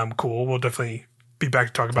 Cool. We'll definitely be back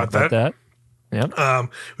to talk about that. Yep.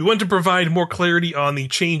 We want to provide more clarity on the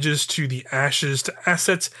changes to the Ashes to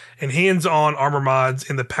Assets and hands-on armor mods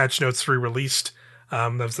in the patch notes re-released.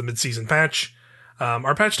 That was the mid-season patch.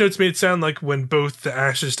 Our patch notes made it sound like when both the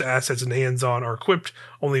Ashes to Assets and hands-on are equipped,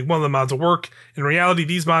 only one of the mods will work. In reality,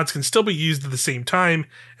 these mods can still be used at the same time,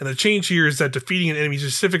 and the change here is that defeating an enemy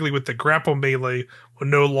specifically with the grapple melee will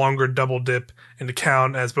no longer double dip and to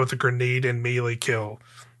count as both a grenade and melee kill.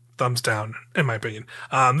 Thumbs down, in my opinion.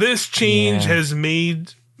 This change has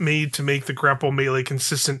made to make the grapple melee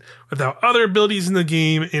consistent with how other abilities in the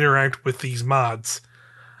game interact with these mods.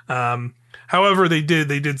 However, they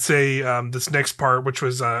did say this next part, which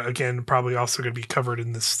was again probably also going to be covered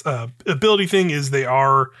in this ability thing, is they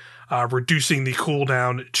are reducing the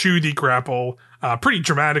cooldown to the grapple pretty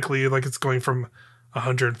dramatically. Like it's going from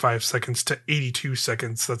 105 seconds to 82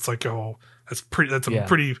 seconds. That's like a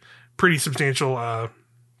pretty substantial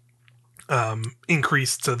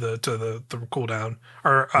increase to the cooldown.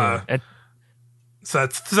 So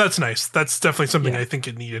that's nice. That's definitely something I think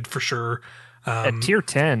it needed for sure. At tier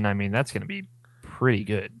 10, I mean, that's going to be pretty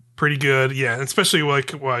good. Pretty good, yeah. And especially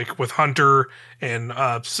like with Hunter and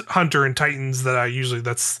Titans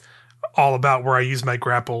that's all about where I use my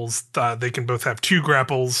grapples. They can both have 2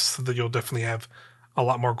 grapples, so that you'll definitely have a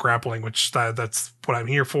lot more grappling, which that's what I'm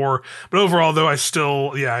here for. But overall, though, I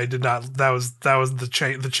did not. That was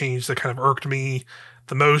the change that kind of irked me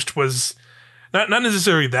the most. Was not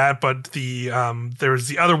necessarily that, but there was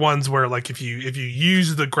the other ones where like if you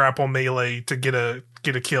use the grapple melee to get a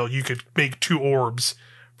kill, you could make 2 orbs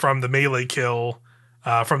from the melee kill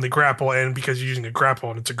from the grapple, and because you're using a grapple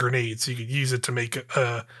and it's a grenade, so you could use it to make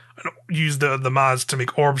use the mods to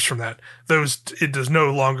make orbs from that. It does no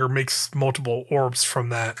longer makes multiple orbs from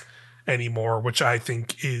that anymore, which I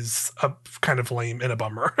think is a kind of lame and a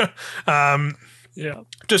bummer. Yeah,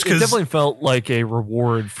 just because it definitely felt like a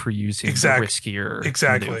reward for using the riskier.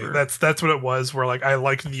 Exactly, maneuver. That's what it was. Where like I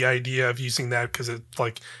liked the idea of using that because it's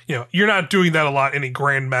like, you're not doing that a lot in a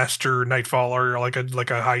Grandmaster Nightfall or like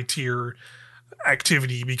a high tier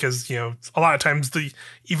activity, because a lot of times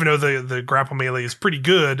even though the grapple melee is pretty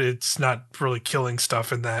good, it's not really killing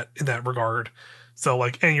stuff in that regard. So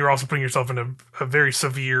like, and you're also putting yourself in a very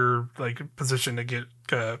severe like position to get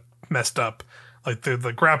messed up. Like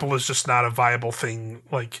the grapple is just not a viable thing,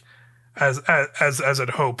 like as I'd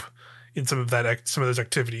hope in some of those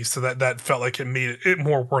activities. So that felt like it made it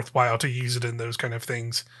more worthwhile to use it in those kind of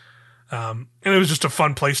things. And it was just a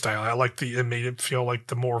fun play style. I liked it made it feel like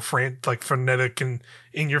the more frenetic and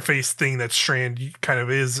in your face thing that Strand kind of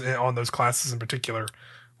is on those classes in particular,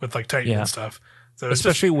 with like Titan and stuff. So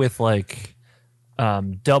especially with like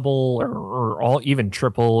double or all even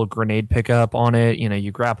triple grenade pickup on it.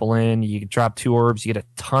 You grapple in, you drop 2 orbs, you get a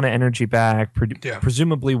ton of energy back,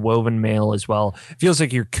 presumably woven mail as well. It feels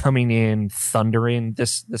like you're coming in thundering.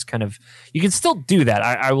 This kind of, you can still do that.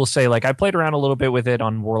 I will say, like, I played around a little bit with it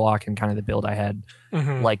on Warlock and kind of the build I had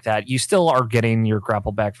like that. You still are getting your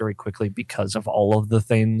grapple back very quickly because of all of the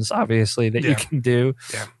things obviously that you can do.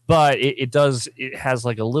 But it has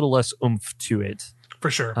like a little less oomph to it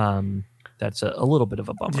for sure. That's a little bit of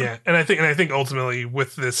a bummer. Yeah, and I think ultimately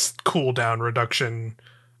with this cooldown reduction,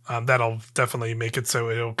 that'll definitely make it so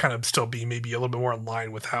it'll kind of still be maybe a little bit more in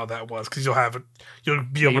line with how that was, because you'll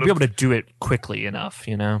be able to do it quickly enough,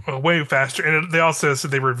 way faster. And they also said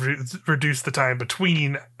they reduced the time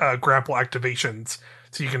between grapple activations,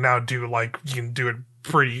 so you can now do it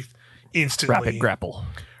pretty instantly.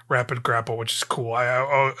 Rapid grapple, which is cool.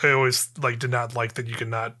 I always did not like that you could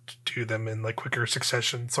not do them in like quicker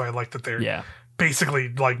succession. So I like that they're basically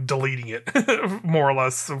like deleting it more or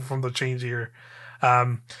less from the change here.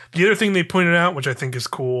 The other thing they pointed out, which I think is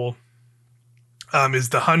cool, is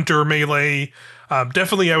the Hunter melee.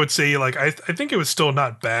 Definitely, I would say like I think it was still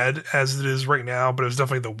not bad as it is right now, but it was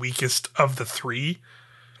definitely the weakest of the 3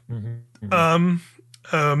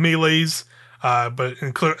 melees. But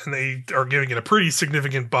they are giving it a pretty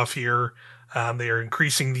significant buff here. They are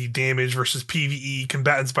increasing the damage versus PvE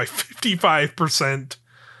combatants by 55%.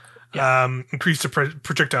 Increase the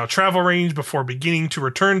projectile travel range before beginning to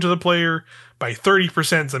return to the player by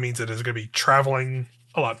 30%. So that means it is going to be traveling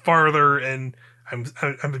a lot farther, and I'm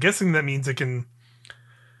guessing that means it can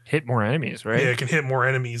hit more enemies, right? Yeah, it can hit more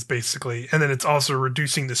enemies basically, and then it's also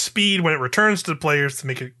reducing the speed when it returns to the players to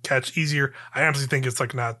make it catch easier. I honestly think it's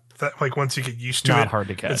like not that, like once you get used to not it, hard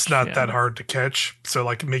to catch. It's not that hard to catch. So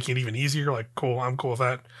like making it even easier, like cool, I'm cool with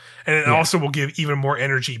that. And it Yeah. also will give even more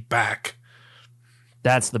energy back.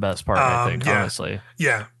 That's the best part, I think, honestly.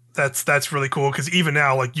 Yeah. That's really cool because even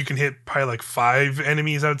now, like you can hit probably like 5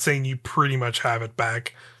 enemies, I would say, and you pretty much have it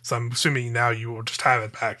back. So I'm assuming now you will just have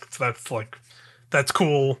it back. So that's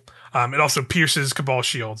cool. It also pierces Cabal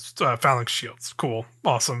shields, Phalanx shields. Cool,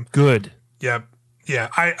 awesome, good. Yep, yeah.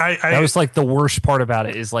 I that was like the worst part about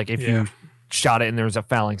it is like if you shot it and there was a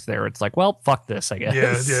Phalanx there, it's like, well, fuck this, I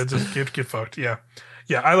guess. Yeah, just get fucked. Yeah.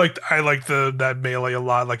 I like that melee a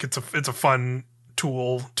lot. Like it's a fun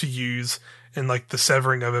tool to use and like the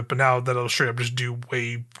severing of it, but now that'll straight up just do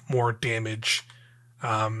way more damage,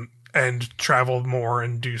 and travel more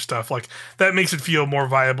and do stuff like that makes it feel more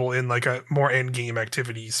viable in like a more end game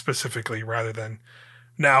activity specifically rather than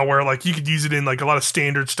now where like you could use it in like a lot of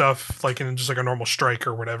standard stuff, like in just like a normal strike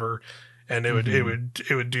or whatever, and it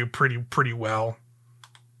would do pretty well.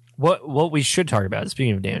 What we should talk about,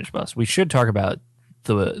 speaking of damage buffs, we should talk about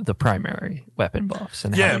the primary weapon buffs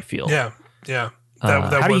and how you feel. Yeah.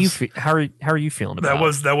 How are you feeling about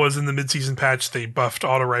that was in the mid-season patch. They buffed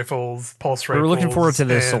auto rifles, pulse rifles. We're looking forward to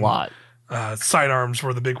this a lot. Sidearms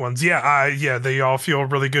were the big ones. They all feel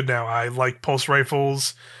really good now. I like pulse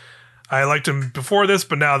rifles. I liked them before this,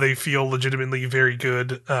 but now they feel legitimately very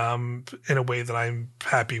good, in a way that I'm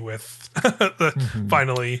happy with.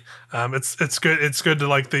 Finally, it's good. It's good to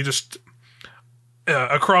like they just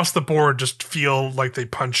across the board just feel like they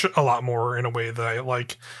punch a lot more in a way that I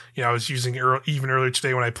like. I was using even earlier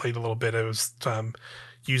today when I played a little bit. I was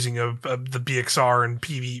using the BXR and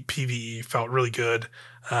PvE felt really good,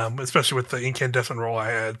 especially with the incandescent roll I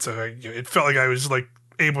had. So it felt like I was like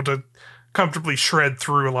able to comfortably shred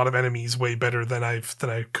through a lot of enemies way better than I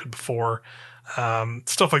could before.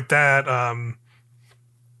 Stuff like that.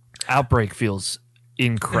 Outbreak feels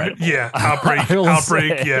incredible.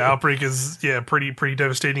 Outbreak is pretty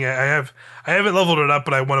devastating. I haven't leveled it up,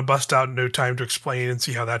 but I want to bust out No Time to Explain and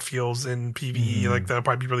see how that feels in PvE. Like that'll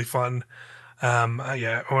probably be really fun. I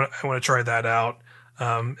want to try that out.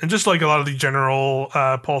 And just like a lot of the general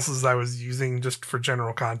pulses I was using just for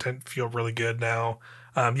general content feel really good now.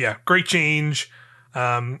 Great change.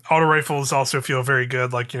 Auto rifles also feel very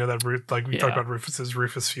good. Like like we talked about Rufus's.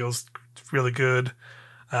 Rufus feels really good.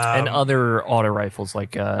 And other auto rifles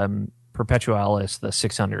like Perpetualis, the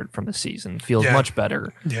 600 from the season, feels much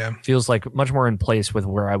better. Yeah. Feels like much more in place with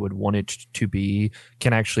where I would want it to be.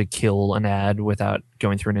 Can actually kill an ad without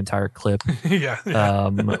going through an entire clip.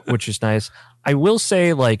 Which is nice. I will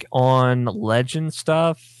say, like, on Legend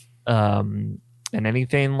stuff, and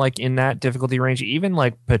anything like in that difficulty range, even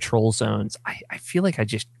like patrol zones, I feel like I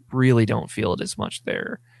just really don't feel it as much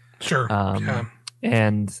there. Sure.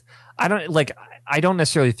 And I don't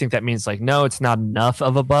necessarily think that means like, no, it's not enough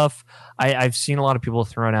of a buff. I've seen a lot of people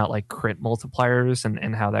throwing out like crit multipliers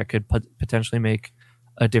and how that could potentially make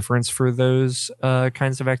a difference for those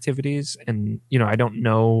kinds of activities. And, I don't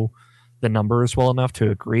know the numbers well enough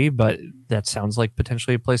to agree, but that sounds like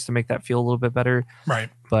potentially a place to make that feel a little bit better.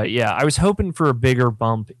 Right. But yeah, I was hoping for a bigger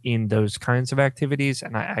bump in those kinds of activities.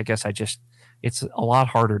 And I guess it's a lot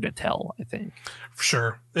harder to tell, I think. For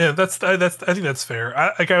sure. Yeah, I think that's fair.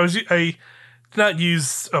 I did not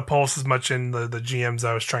use a pulse as much in the GMs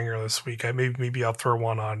I was trying earlier this week. Maybe I'll throw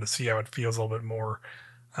one on to see how it feels a little bit more.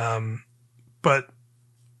 But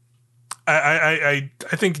I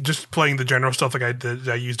think just playing the general stuff like I did,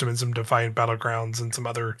 I used them in some Defiant Battlegrounds and some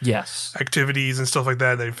other activities and stuff like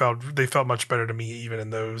that. They felt much better to me even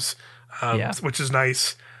in those, which is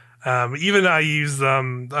nice. Even I used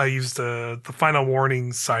the Final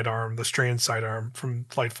Warning sidearm, the Strand sidearm from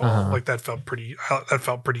Lightfall. Like that felt pretty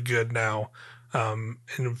good now. And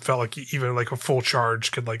it felt like even like a full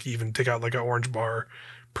charge could like even take out like an orange bar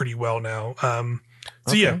pretty well now. I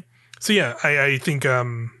think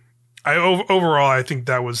overall I think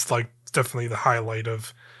that was like definitely the highlight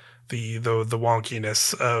of the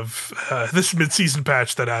wonkiness of this mid-season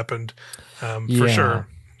patch that happened. For sure.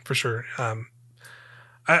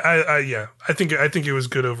 I think it was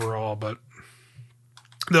good overall, but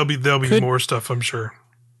there'll be more stuff, I'm sure.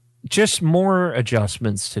 Just more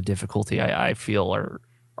adjustments to difficulty, I feel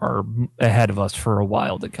are ahead of us for a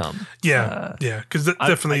while to come. Because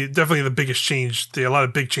definitely the biggest change, a lot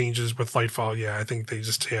of big changes with Lightfall. I think they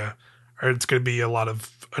just it's going to be a lot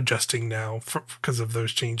of adjusting now because of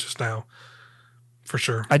those changes now, for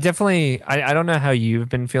sure. I definitely, I don't know how you've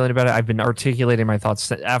been feeling about it. I've been articulating my thoughts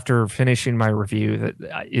after finishing my review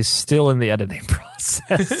that is still in the editing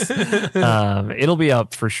process. It'll be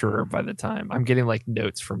up for sure by the time. I'm getting like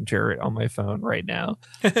notes from Jarrett on my phone right now.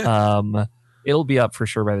 It'll be up for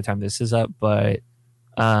sure by the time this is up. But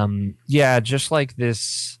yeah, just like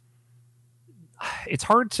this, it's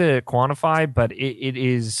hard to quantify, but it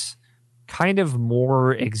is kind of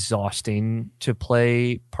more exhausting to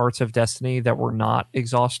play parts of Destiny that were not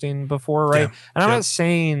exhausting before, right? Yeah. And I'm not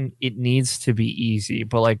saying it needs to be easy,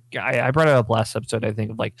 but like I brought it up last episode, I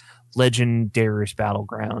think, of like Legendarius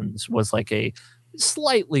Battlegrounds was like a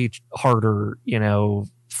slightly harder,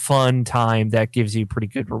 fun time that gives you pretty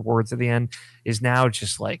good rewards at the end, is now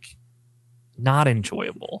just like not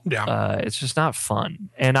enjoyable. Yeah. It's just not fun.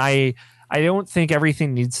 And I don't think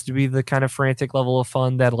everything needs to be the kind of frantic level of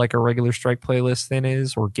fun that like a regular Strike playlist then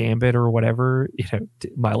is, or Gambit or whatever.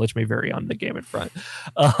 Mileage may vary on the Gambit front.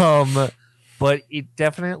 But it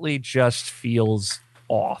definitely just feels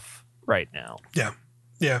off right now. Yeah.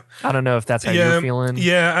 Yeah. I don't know if that's how you're feeling.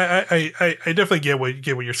 Yeah, I definitely get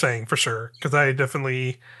what you're saying for sure. Because that's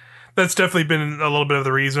definitely been a little bit of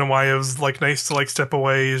the reason why it was like nice to like step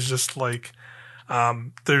away, is just like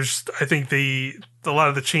I think a lot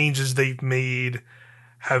of the changes they've made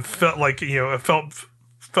have felt like, it felt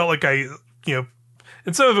like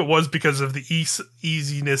and some of it was because of the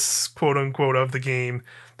easiness, quote unquote, of the game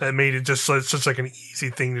that made it just such like an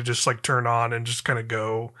easy thing to just like turn on and just kind of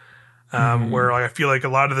go. Where like, I feel like a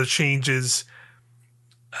lot of the changes,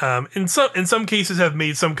 in some cases, have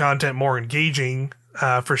made some content more engaging,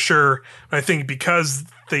 for sure. But I think because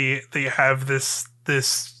they have this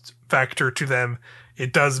factor to them,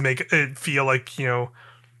 it does make it feel like,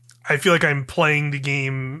 I feel like I'm playing the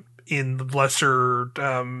game in lesser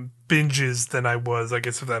binges than I was, I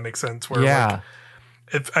guess, if that makes sense. Where like,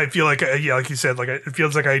 if I feel like, like you said, like it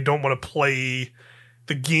feels like I don't want to play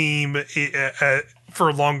the game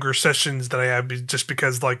for longer sessions than I have, just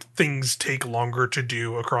because like things take longer to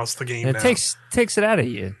do across the game. It takes it out of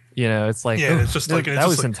you. It's like, it's just like that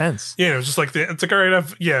was intense. Yeah, it's just like it's like, all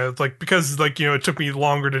right, like because like it took me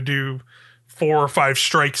longer to do 4 or 5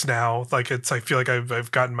 strikes now. Like I feel like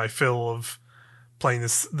I've gotten my fill of playing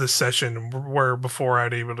this session, where before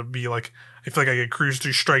I'd able to be like, I feel like I could cruise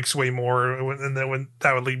through strikes way more, and then when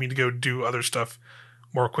that would lead me to go do other stuff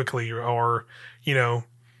more quickly, or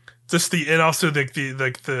just and also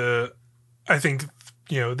the I think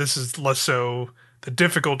this is less so the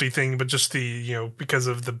difficulty thing, but just because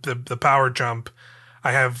of the power jump,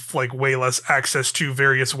 I have like way less access to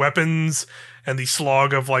various weapons, and the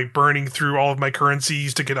slog of like burning through all of my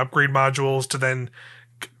currencies to get upgrade modules to then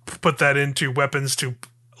put that into weapons to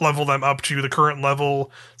level them up to the current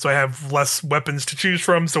level. So I have less weapons to choose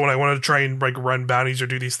from. So when I want to try and like run bounties or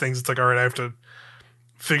do these things, it's like, all right, I have to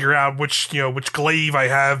figure out which glaive I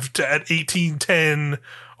have at 1810,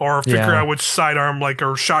 or figure out which sidearm, like,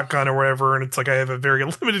 or shotgun or whatever. And it's like, I have a very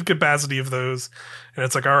limited capacity of those. And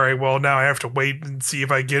it's like, all right, well, now I have to wait and see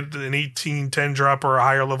if I get an 1810 drop or a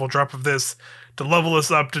higher level drop of this to level this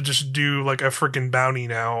up to just do like a freaking bounty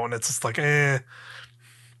now. And it's just like, it's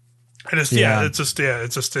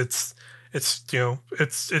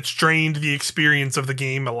drained the experience of the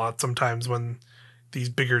game a lot sometimes when these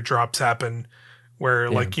bigger drops happen, where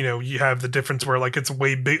like, you have the difference where like it's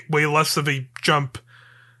way less of a jump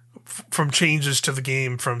from changes to the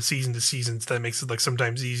game from season to season. So that makes it like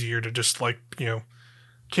sometimes easier to just like,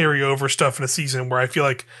 carry over stuff in a season, where I feel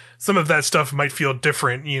like some of that stuff might feel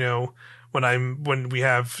different, when we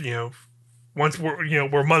have, once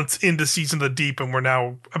we're months into Season of the Deep and we're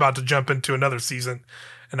now about to jump into another season.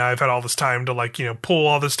 And I've had all this time to like, pull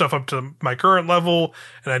all this stuff up to my current level,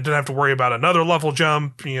 and I didn't have to worry about another level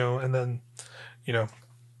jump, and then,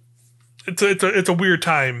 it's a weird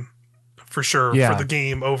time for sure for the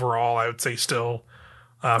game overall. I would say still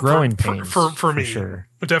growing pains for me, sure.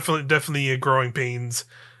 Definitely a growing pains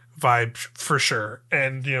vibe for sure.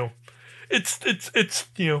 And it's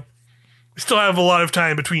we still have a lot of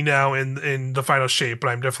time between now and the final shape, but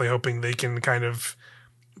I'm definitely hoping they can kind of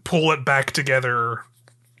pull it back together.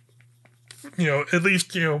 At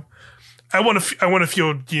least I want to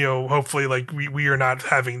feel hopefully like we are not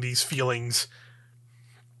having these feelings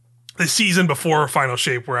the season before Final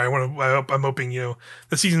Shape, where I'm hoping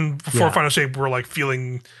the season before Final Shape we're like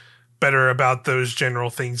feeling better about those general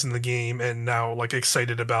things in the game, and now like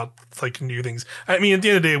excited about like new things. I mean, at the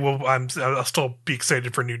end of the day, I'll still be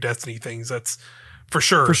excited for new Destiny things. That's for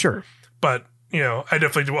sure. But I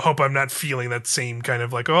definitely hope I'm not feeling that same kind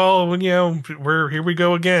of like, oh, we're here we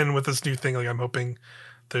go again with this new thing. Like I'm hoping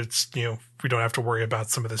that we don't have to worry about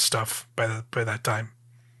some of this stuff by that time.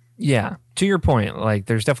 Yeah, to your point, like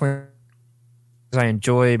there's definitely I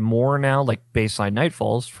enjoy more now, like baseline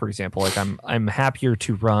Nightfalls, for example. Like I'm happier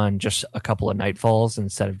to run just a couple of Nightfalls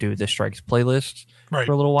instead of do the Strikes playlist for Right.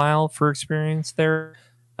 a little while for experience there,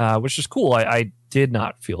 which is cool. I did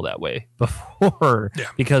not feel that way before Yeah.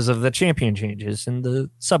 because of the champion changes and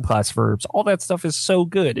the subclass verbs. All that stuff is so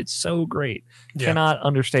good. It's so great. Yeah. Cannot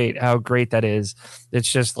understate how great that is.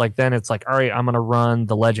 It's just like then it's like, all right, I'm gonna run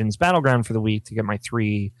the Legends Battleground for the week to get my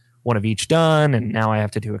 3 one of each done, and now I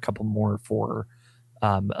have to do a couple more for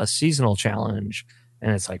a seasonal challenge,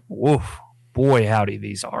 and it's like, whoa, boy, howdy,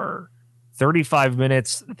 these are 35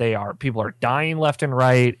 minutes. People are dying left and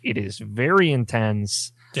right. It is very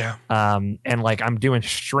intense. Yeah. And like I'm doing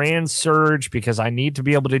Strand Surge because I need to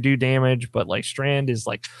be able to do damage, but like Strand is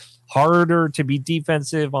like harder to be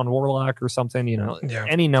defensive on Warlock or something,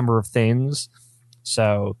 any number of things.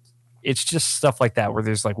 So it's just stuff like that where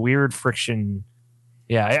there's like weird friction.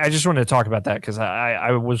 Yeah, I just wanted to talk about that because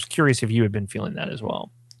I was curious if you had been feeling that as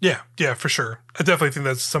well. Yeah, for sure. I definitely think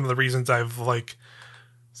that's some of the reasons I've like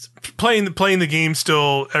playing the game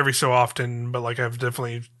still every so often, but like I've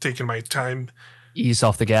definitely taken my time, ease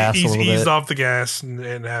off the gas, eased off the gas,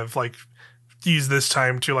 and have like used this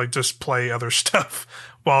time to like just play other stuff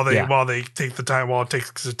while they take the time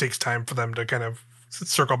because it takes time for them to kind of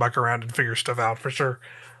circle back around and figure stuff out for sure.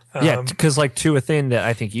 Yeah, because like to a thing that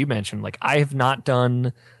I think you mentioned, like I have not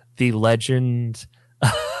done the Legend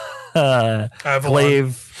Avalon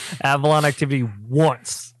activity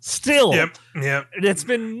once. Still, yep. It's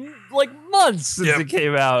been like months since it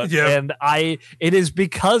came out, and it is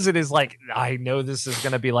because it is like I know this is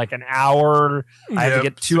going to be like an hour. I have to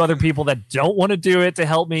get 2 other people that don't want to do it to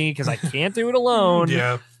help me because I can't do it alone.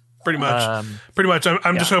 Yeah, pretty much.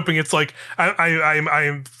 I'm just hoping it's like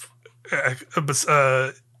I'm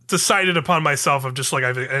decided upon myself of just like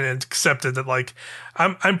I've accepted that like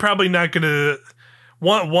I'm probably not gonna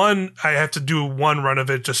one I have to do one run of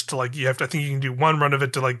it just to like I think you can do one run of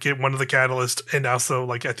it to like get one of the catalyst, and also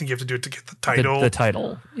like I think you have to do it to get the title. The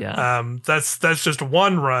title, yeah. That's just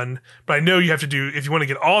one run, but I know you have to do, if you want to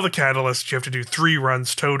get all the catalysts, you have to do 3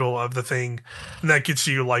 runs total of the thing, and that gets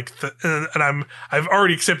you like I've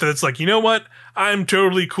already accepted it's like, you know what, I'm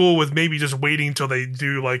totally cool with maybe just waiting until they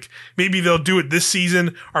do like, maybe they'll do it this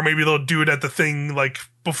season, or maybe they'll do it at the thing like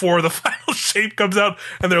before the final shape comes out,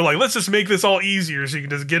 and they're like, let's just make this all easier so you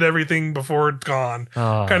can just get everything before it's gone,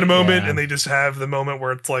 kind of moment. And they just have the moment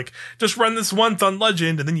where it's like, just run this once on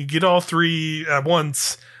Legend, and then you get all 3 at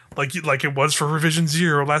once, like it was for Revision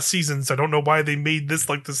 0 last season. So I don't know why they made this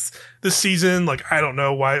like this season. Like I don't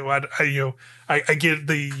know why I get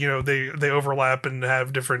they overlap and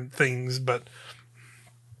have different things, but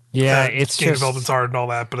it's game just development's hard and all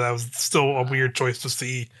that. But that was still a weird choice to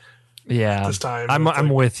see. Yeah, this time I'm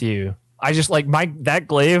with you. I just like that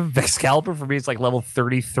glaive Excalibur for me. It's like level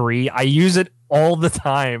 33. I use it all the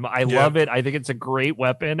time. I love it. I think it's a great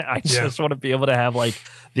weapon. I just want to be able to have like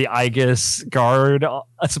the Aegis guard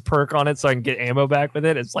as a perk on it, so I can get ammo back with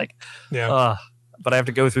it. It's like, but I have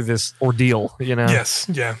to go through this ordeal. Yes,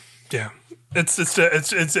 yeah. It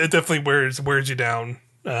definitely wears you down,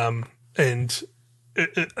 and.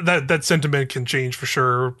 That sentiment can change for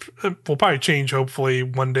sure. It will probably change hopefully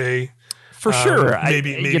one day. For sure.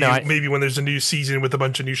 Maybe when there's a new season with a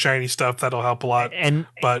bunch of new shiny stuff, that'll help a lot.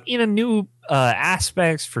 But new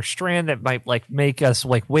aspects for Strand that might like make us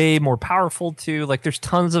like way more powerful too. Like there's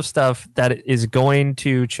tons of stuff that is going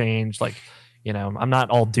to change. Like, I'm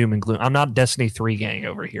not all doom and gloom. I'm not Destiny 3 gang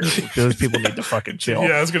over here. Those people need to fucking chill.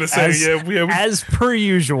 Yeah, I was gonna say, as per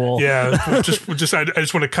usual. Yeah, I just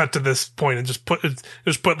want to cut to this point and just put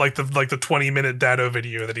like the 20-minute Dado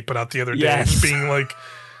video that he put out the other day, just being like,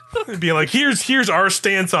 here's our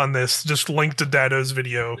stance on this. Just link to Dado's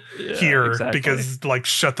video here, because like,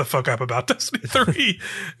 shut the fuck up about Destiny 3.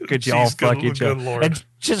 Could y'all fuck each other? Lord. And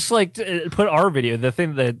just like put our video, the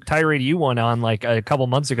thing that tirade you won on like a couple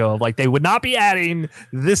months ago, of like they would not be adding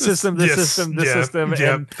this system, and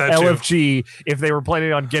LFG if they were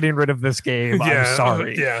planning on getting rid of this game. I'm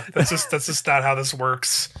sorry. That's just not how this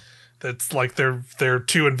works. That's like they're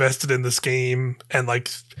too invested in this game, and like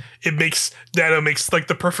Dado makes like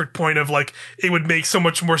the perfect point of like, it would make so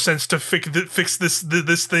much more sense to fix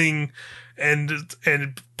this thing and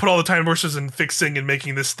put all the time versus in fixing and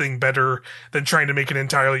making this thing better than trying to make an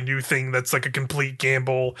entirely new thing that's like a complete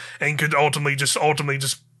gamble and could ultimately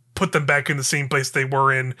just put them back in the same place they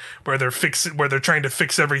were in, where they're trying to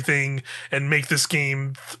fix everything and make this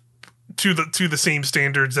game to the same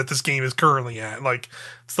standards that this game is currently at. Like,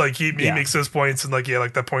 it's like he makes those points, and like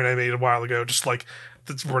that point I made a while ago, just like,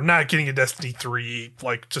 we're not getting a Destiny 3,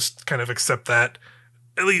 like, just kind of accept that.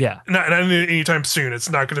 At least not anytime soon. It's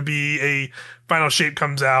not going to be a Final Shape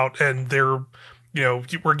comes out and they're,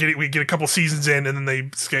 we get a couple seasons in and then they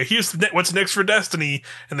say, here's what's next for Destiny,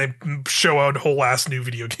 and they show out a whole ass new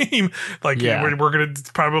video game. We're going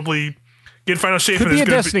to probably get Final Shape. Could be a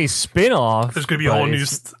Destiny spin-off. There's going to be a whole new,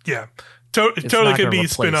 totally could be a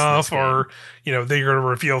spin-off, or they're going to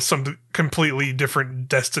reveal some completely different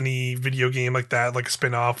Destiny video game like that, like a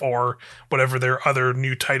spin-off, or whatever their other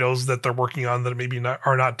new titles that they're working on that maybe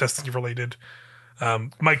are not Destiny related.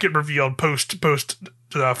 Might get revealed post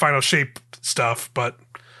Final Shape stuff, but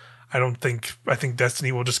I think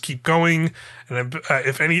Destiny will just keep going. And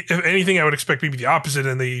if anything, I would expect maybe the opposite.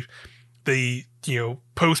 And they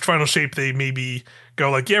post Final Shape, they maybe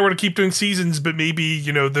go like, yeah, we're gonna keep doing seasons, but maybe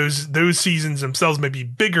those seasons themselves may be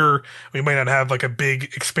bigger. We might not have like a big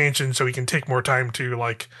expansion, so we can take more time to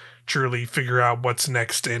like truly figure out what's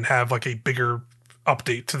next and have like a bigger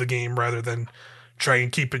update to the game rather than try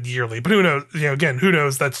and keep it yearly. But who knows? Again, who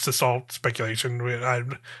knows? That's just all speculation. I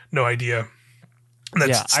have no idea. And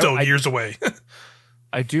that's still years away.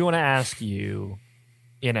 I do want to ask you,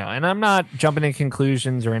 and I'm not jumping to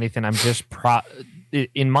conclusions or anything. I'm just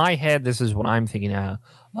in my head, this is what I'm thinking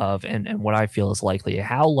of and what I feel is likely.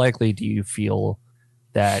 How likely do you feel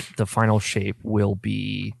that the Final Shape will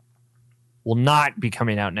not be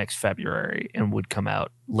coming out next February and would come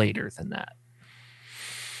out later than that?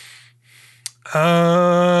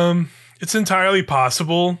 It's entirely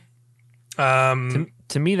possible. To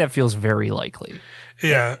me, that feels very likely.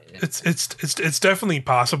 Yeah, it's definitely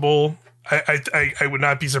possible. I would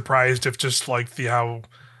not be surprised if just like how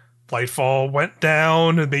Lightfall went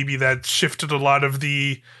down, and maybe that shifted a lot of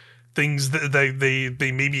the things that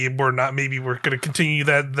they maybe were not. Maybe we're going to continue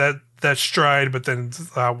that stride, but then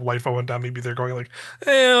Lightfall went down. Maybe they're going like,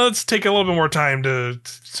 let's take a little bit more time to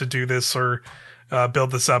do this or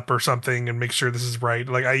build this up or something and make sure this is right.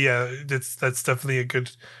 That's definitely a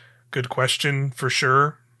good question for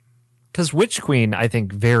sure. Because Witch Queen, I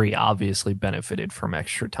think, very obviously benefited from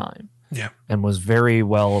extra time. Yeah. And was very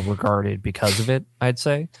well regarded because of it, I'd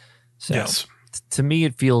say. So yes. To me,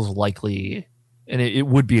 it feels likely, and it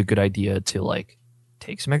would be a good idea to like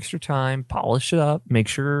take some extra time, polish it up, make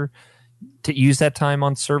sure to use that time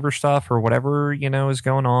on server stuff or whatever, is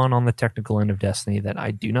going on the technical end of Destiny that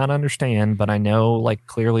I do not understand, but I know like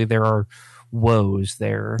clearly there are woes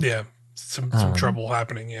there. Yeah. Some trouble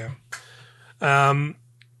happening. Yeah.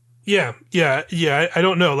 Yeah. I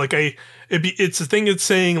don't know. Like it's the thing it's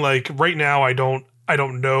saying like right now, I don't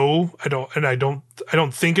know. I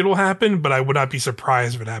don't think it will happen, but I would not be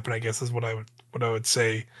surprised if it happened, I guess is what I would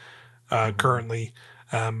say, currently.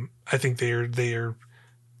 I think they're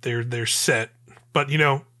set, but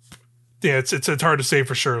it's hard to say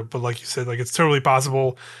for sure, but like you said, like it's totally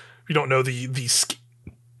possible. We don't know the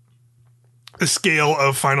scale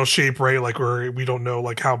of Final Shape, right? Like we don't know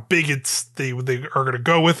like how big they are going to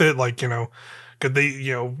go with it. Like, could they,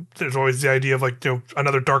 there's always the idea of like,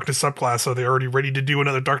 another Darkness subclass. So they're already ready to do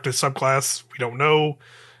another Darkness subclass. We don't know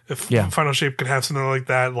if Final Shape could have something like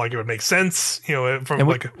that. Like it would make sense, from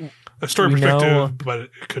a story perspective, but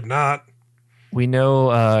it could not. We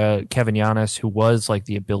know Kevin Yanis, who was like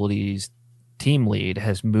the abilities team lead,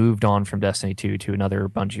 has moved on from Destiny 2 to another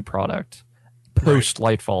Bungie product post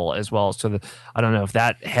Lightfall as well. So I don't know if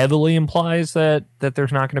that heavily implies that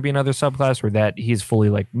there's not going to be another subclass, or that he's fully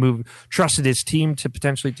like trusted his team to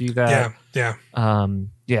potentially do that. Yeah.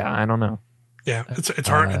 I don't know. Yeah, it's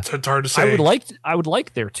hard. It's hard to say. I would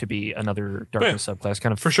like there to be another Darkness subclass,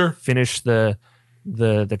 kind of for sure. Finish the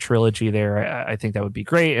trilogy there. I think that would be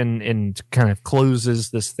great, and kind of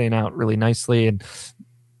closes this thing out really nicely. And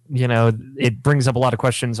it brings up a lot of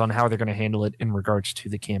questions on how they're going to handle it in regards to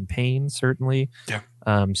the campaign, certainly. Yeah.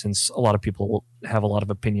 Since a lot of people have a lot of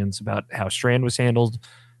opinions about how Strand was handled.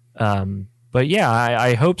 But yeah,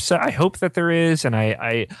 I hope so. I hope that there is. And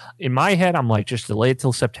I in my head, I'm like, just delay it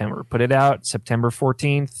till September. Put it out September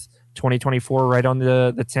 14th, 2024, right on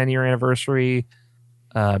the 10-year anniversary.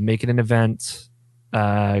 Make it an event.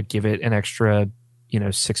 Give it an extra,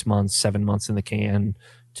 6 months, 7 months in the can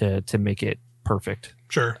to make it perfect.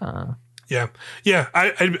 Sure. Yeah.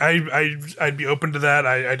 I'd be open to that.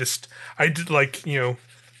 I'd like,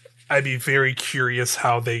 I'd be very curious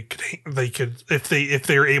how they could if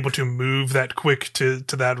they're able to move that quick to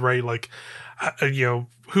that, right? Like,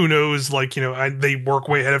 who knows? Like, they work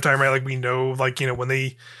way ahead of time, right? Like we know, like,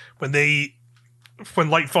 when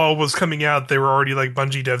Lightfall was coming out, they were already like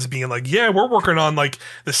Bungie devs being like, yeah, we're working on like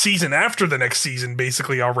the season after the next season,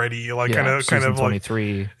 basically already, like kind of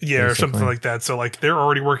 23, like, yeah, or something like that. So like they're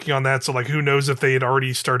already working on that. So like, who knows if they had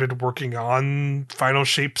already started working on Final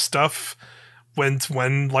Shape stuff when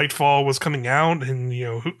Lightfall was coming out, and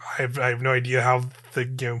I have no idea how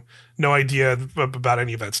no idea about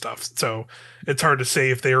any of that stuff. So it's hard to say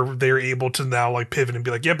if they're able to now like pivot and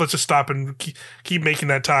be like, yep, let's just stop and keep making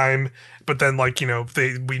that time. But then we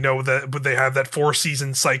know that they have that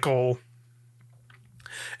 4-season cycle.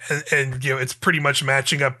 And it's pretty much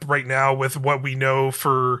matching up right now with what we know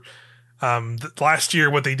for last year,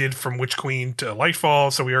 what they did from Witch Queen to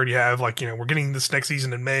Lightfall. So we already have we're getting this next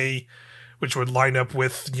season in May, which would line up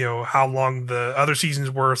with how long the other seasons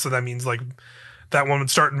were. So that means that one would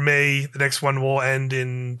start in May. The next one will end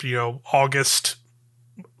in August,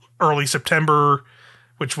 early September,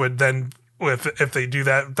 which would then if they do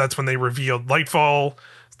that, that's when they revealed Lightfall.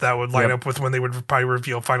 That would line up with when they would probably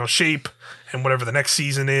reveal Final Shape and whatever the next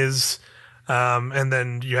season is. And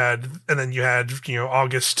then you had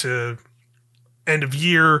August to end of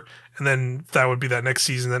year, and then that would be that next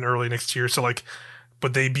season, then early next year. So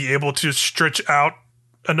would they be able to stretch out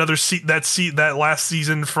another that last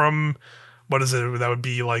season from what is it? That would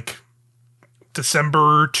be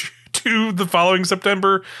December to the following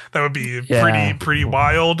September. That would be pretty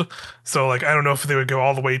wild. So I don't know if they would go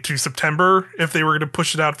all the way to September if they were going to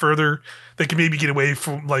push it out further. They could maybe get away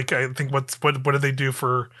from I think what did they do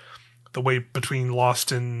for the wait between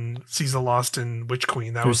Season Lost and Witch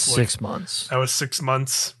Queen? That was 6 months. That was 6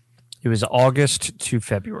 months. It was August to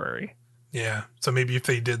February. Yeah. So maybe if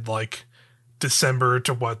they did December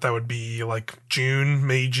to what, that would be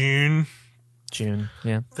May, June.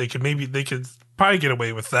 Yeah. They could probably get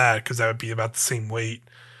away with that because that would be about the same weight,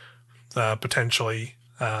 potentially.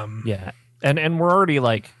 Yeah, and we're already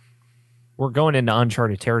we're going into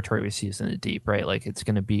uncharted territory with Season of the Deep, right? It's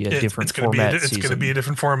going to be a different format. It's going to be a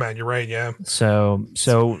different format. You're right. Yeah. So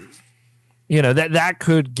that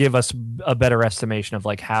could give us a better estimation of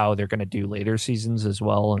how they're going to do later seasons as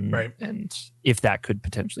well, and and if that could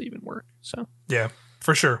potentially even work. So yeah,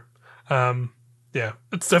 for sure. Yeah,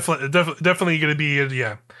 it's definitely going to be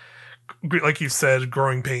like you said,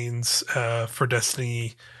 growing pains for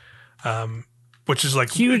Destiny, which is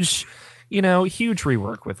huge, huge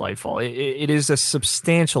rework with Lightfall. It is a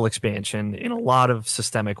substantial expansion in a lot of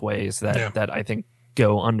systemic ways that I think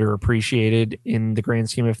go underappreciated in the grand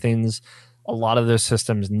scheme of things. A lot of those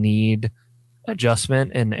systems need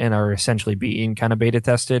adjustment and are essentially being kind of beta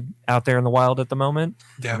tested out there in the wild at the moment.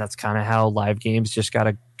 Yeah. And that's kind of how live games just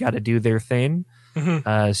gotta do their thing.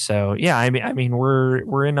 Mm-hmm. So yeah, I mean,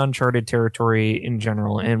 we're in uncharted territory in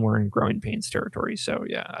general, and we're in growing pains territory. So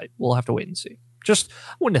yeah, we'll have to wait and see. Just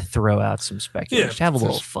I wanted to throw out some speculation, have a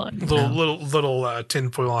little fun, little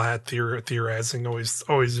tinfoil hat theorizing.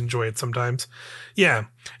 Always enjoy it sometimes. Yeah.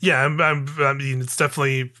 I mean, it's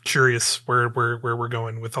definitely curious where we're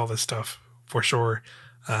going with all this stuff for sure.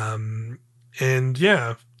 And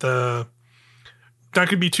yeah, not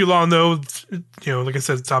going to be too long, though. Like I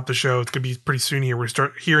said at the top of the show, it's going to be pretty soon here. We're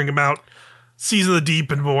start hearing about Season of the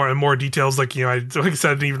Deep and more details. Like I said,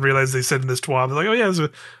 I didn't even realize they said in this TWAB. They're like, oh yeah, there's a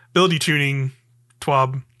ability tuning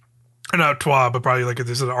TWAB. Or not TWAB, but probably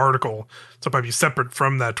there's an article. So probably separate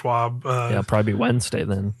from that TWAB. Yeah, probably Wednesday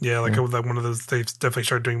then. Yeah, one of those. They've definitely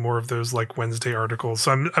started doing more of those Wednesday articles.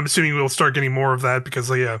 So I'm assuming we'll start getting more of that because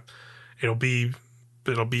it'll be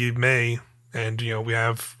May. And, we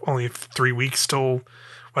have only 3 weeks till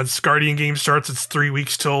once Guardian game starts. It's 3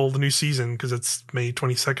 weeks till the new season because it's May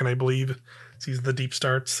 22nd, I believe. Season of the Deep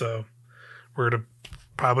starts. So we're going to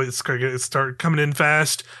it's going to start coming in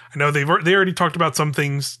fast. I know they already talked about some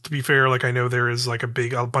things, to be fair. I know there is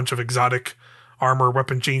a bunch of exotic armor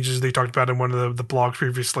weapon changes they talked about in one of the blogs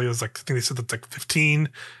previously. It was I think they said that's 15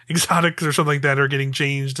 exotics or something like that are getting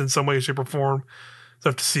changed in some way, shape, or form. So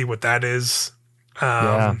I have to see what that is.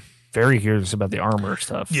 Yeah. Very curious about the armor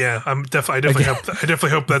stuff. Yeah, I definitely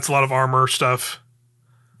hope that's a lot of armor stuff.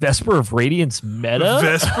 Vesper of Radiance meta?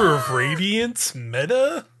 Vesper of Radiance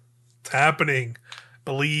meta? It's happening.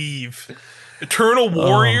 Believe. Eternal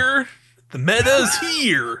Warrior? The meta's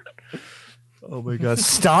here. Oh my god.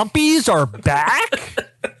 Stompies are back?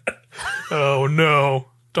 Oh no.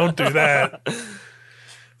 Don't do that.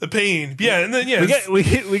 The pain. Yeah, and then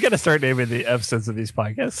we got to start naming the episodes of these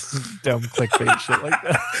podcasts dumb clickbait shit like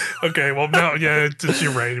that. Okay, well now, yeah,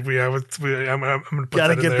 you're right. I'm gonna put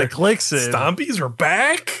gotta that in get there. the clicks in. Stompies are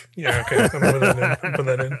back. Yeah, okay. I'm gonna put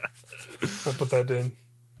that in. We'll put that in.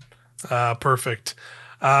 Perfect.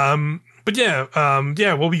 But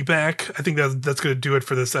yeah, we'll be back. I think that's gonna do it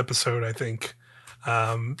for this episode. I think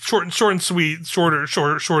short and sweet,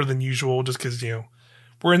 shorter than usual, just because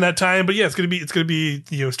we're in that time. But yeah, it's gonna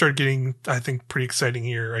be start getting, I think, pretty exciting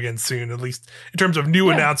here again soon, at least in terms of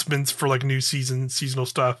new announcements for new seasonal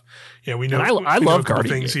stuff. Yeah, we know. I love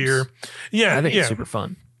Guardian things games. here. Yeah, I think it's super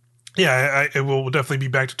fun. Yeah, I will definitely be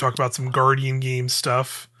back to talk about some Guardian game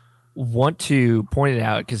stuff. Want to point it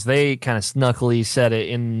out because they kind of snuckily said it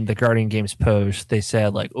in the Guardian Games post. They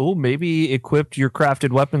said like, "Oh, maybe equipped your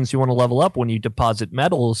crafted weapons you want to level up when you deposit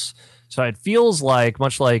metals." So it feels like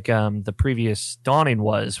much like the previous Dawning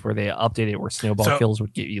was, where they updated it, where snowball kills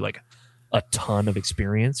would give you like a ton of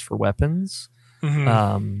experience for weapons.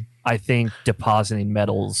 Mm-hmm. I think depositing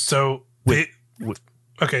metals. So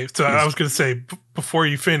okay. So I was going to say before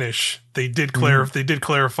you finish, they did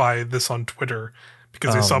clarify this on Twitter.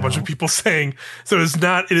 Because I saw a bunch of people saying so.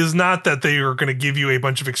 It is not that they are going to give you a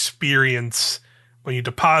bunch of experience when you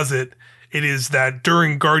deposit. It is that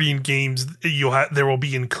during Guardian games there will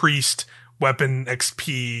be increased weapon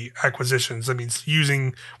XP acquisitions. That means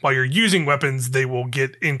while you're using weapons, they will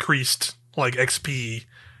get increased like XP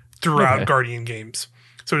throughout Guardian games.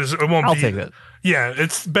 So it won't I'll be. Take that. Yeah,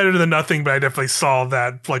 it's better than nothing. But I definitely saw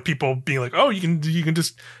that like people being like, oh, you can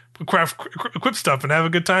just equip stuff and have a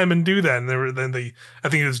good time and do that. And I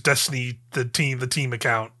think it was Destiny, the team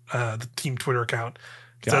account, the team Twitter account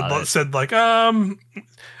said like,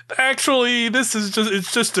 actually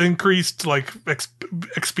it's just increased like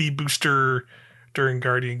XP booster during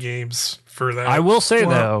Guardian games for that. I will say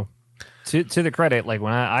though, to the credit, like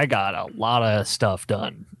when I got a lot of stuff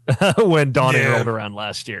done when Dawning rolled around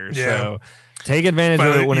last year. Yeah. So take advantage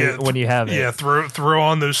of it when you have it. Yeah, throw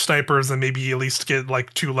on those snipers and maybe at least get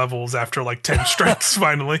like 2 levels after like 10 strikes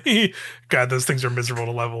finally. God, those things are miserable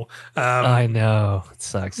to level. I know. It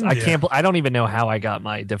sucks. I don't even know how I got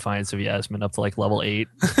my Defiance of Yasmin up to like level 8.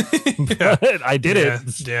 But I did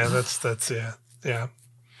it. Yeah, that's yeah.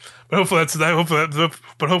 But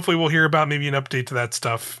hopefully we'll hear about maybe an update to that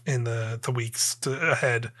stuff in the weeks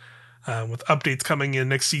ahead. With updates coming in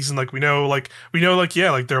next season, like we know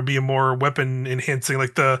there'll be a more weapon enhancing,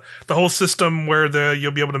 like the whole system where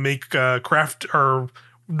you'll be able to make craft or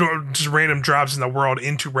just random drops in the world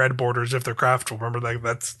into red borders if they're craftable. Remember, like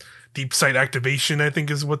that's deep sight activation, I think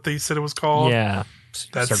is what they said it was called. Yeah,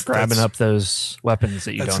 start grabbing up those weapons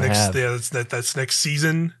that you don't have. Yeah, that's next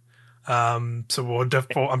season. So I'm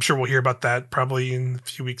sure we'll hear about that probably in a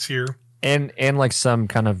few weeks here. And like some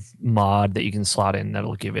kind of mod that you can slot in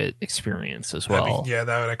that'll give it experience as well.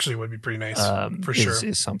 That would be pretty nice for sure.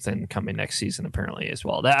 Is something coming next season apparently as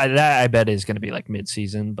well. That I bet is going to be like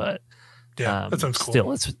mid-season, but that sounds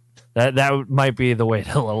cool. Still, that might be the way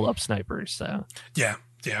to level up snipers. So yeah,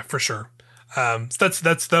 for sure. So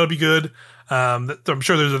that'll be good. I'm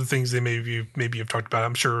sure there's other things they maybe have talked about.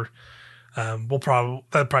 I'm sure. That'd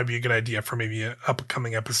probably be a good idea for maybe an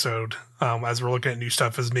upcoming episode as we're looking at new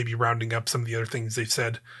stuff, as maybe rounding up some of the other things they've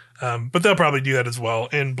said. But they'll probably do that as well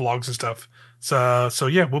in blogs and stuff. So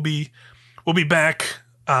yeah, we'll be back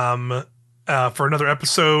for another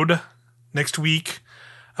episode next week,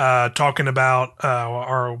 talking about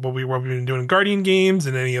what we've been doing in Guardian games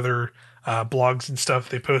and any other blogs and stuff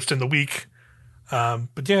they post in the week.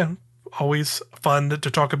 But yeah, always fun to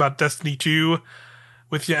talk about Destiny 2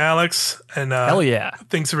 with you, Alex. And hell yeah.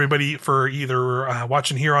 Thanks everybody for either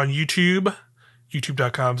watching here on YouTube,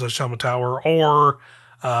 youtube.com/Helm Tower, or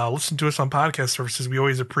listen to us on podcast services. We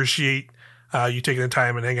always appreciate you taking the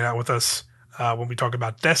time and hanging out with us when we talk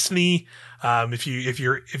about Destiny. If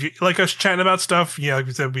you like us chatting about stuff, like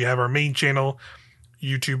we said, we have our main channel,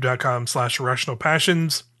 youtube.com/Irrational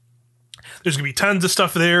Passions. There's gonna be tons of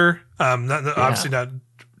stuff there. Obviously not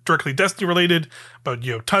directly Destiny related, but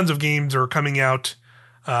tons of games are coming out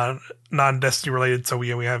non-Destiny related, so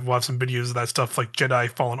we'll have some videos of that stuff, like Jedi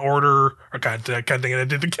Fallen Order, or God dang it, I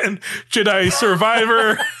did it again, Jedi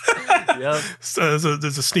Survivor. Yep. So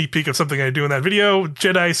there's a sneak peek of something I do in that video.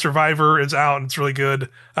 Jedi Survivor is out and it's really good.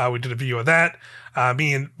 We did a video of that.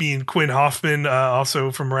 Me and Quinn Hoffman,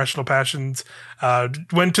 also from Irrational Passions,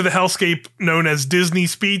 went to the hellscape known as Disney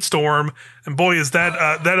Speedstorm, and boy, is that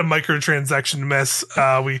a microtransaction mess.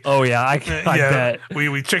 I bet.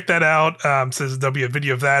 We checked that out. Says there'll be a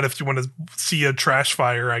video of that if you want to see a trash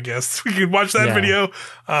fire. I guess we can watch that video.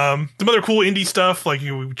 Some other cool indie stuff, like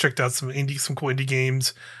we checked out some cool indie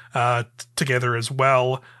games together as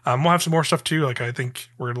well. We'll have some more stuff too. Like I think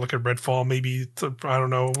we're gonna look at Redfall. Maybe I don't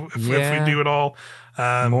know if we do it all.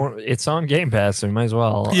 More, it's on Game Pass, so we might as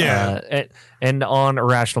well. Yeah. And on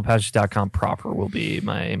irrationalpassions.com proper will be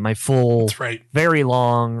my full, very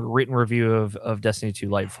long written review of Destiny 2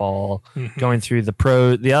 Lightfall, going through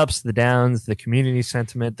the ups, the downs, the community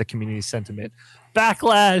sentiment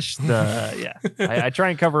backlash. I try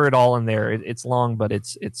and cover it all in there. It's long, but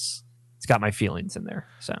it's got my feelings in there.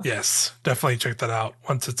 So yes, definitely check that out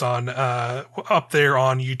once it's on up there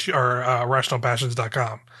on YouTube or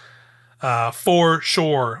irrationalpassions.com. For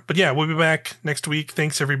sure. But yeah, we'll be back next week.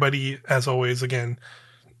 Thanks everybody, as always. Again,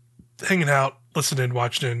 hanging out, listening,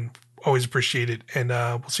 watching. Always appreciate it. And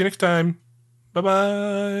we'll see you next time.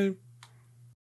 Bye-bye.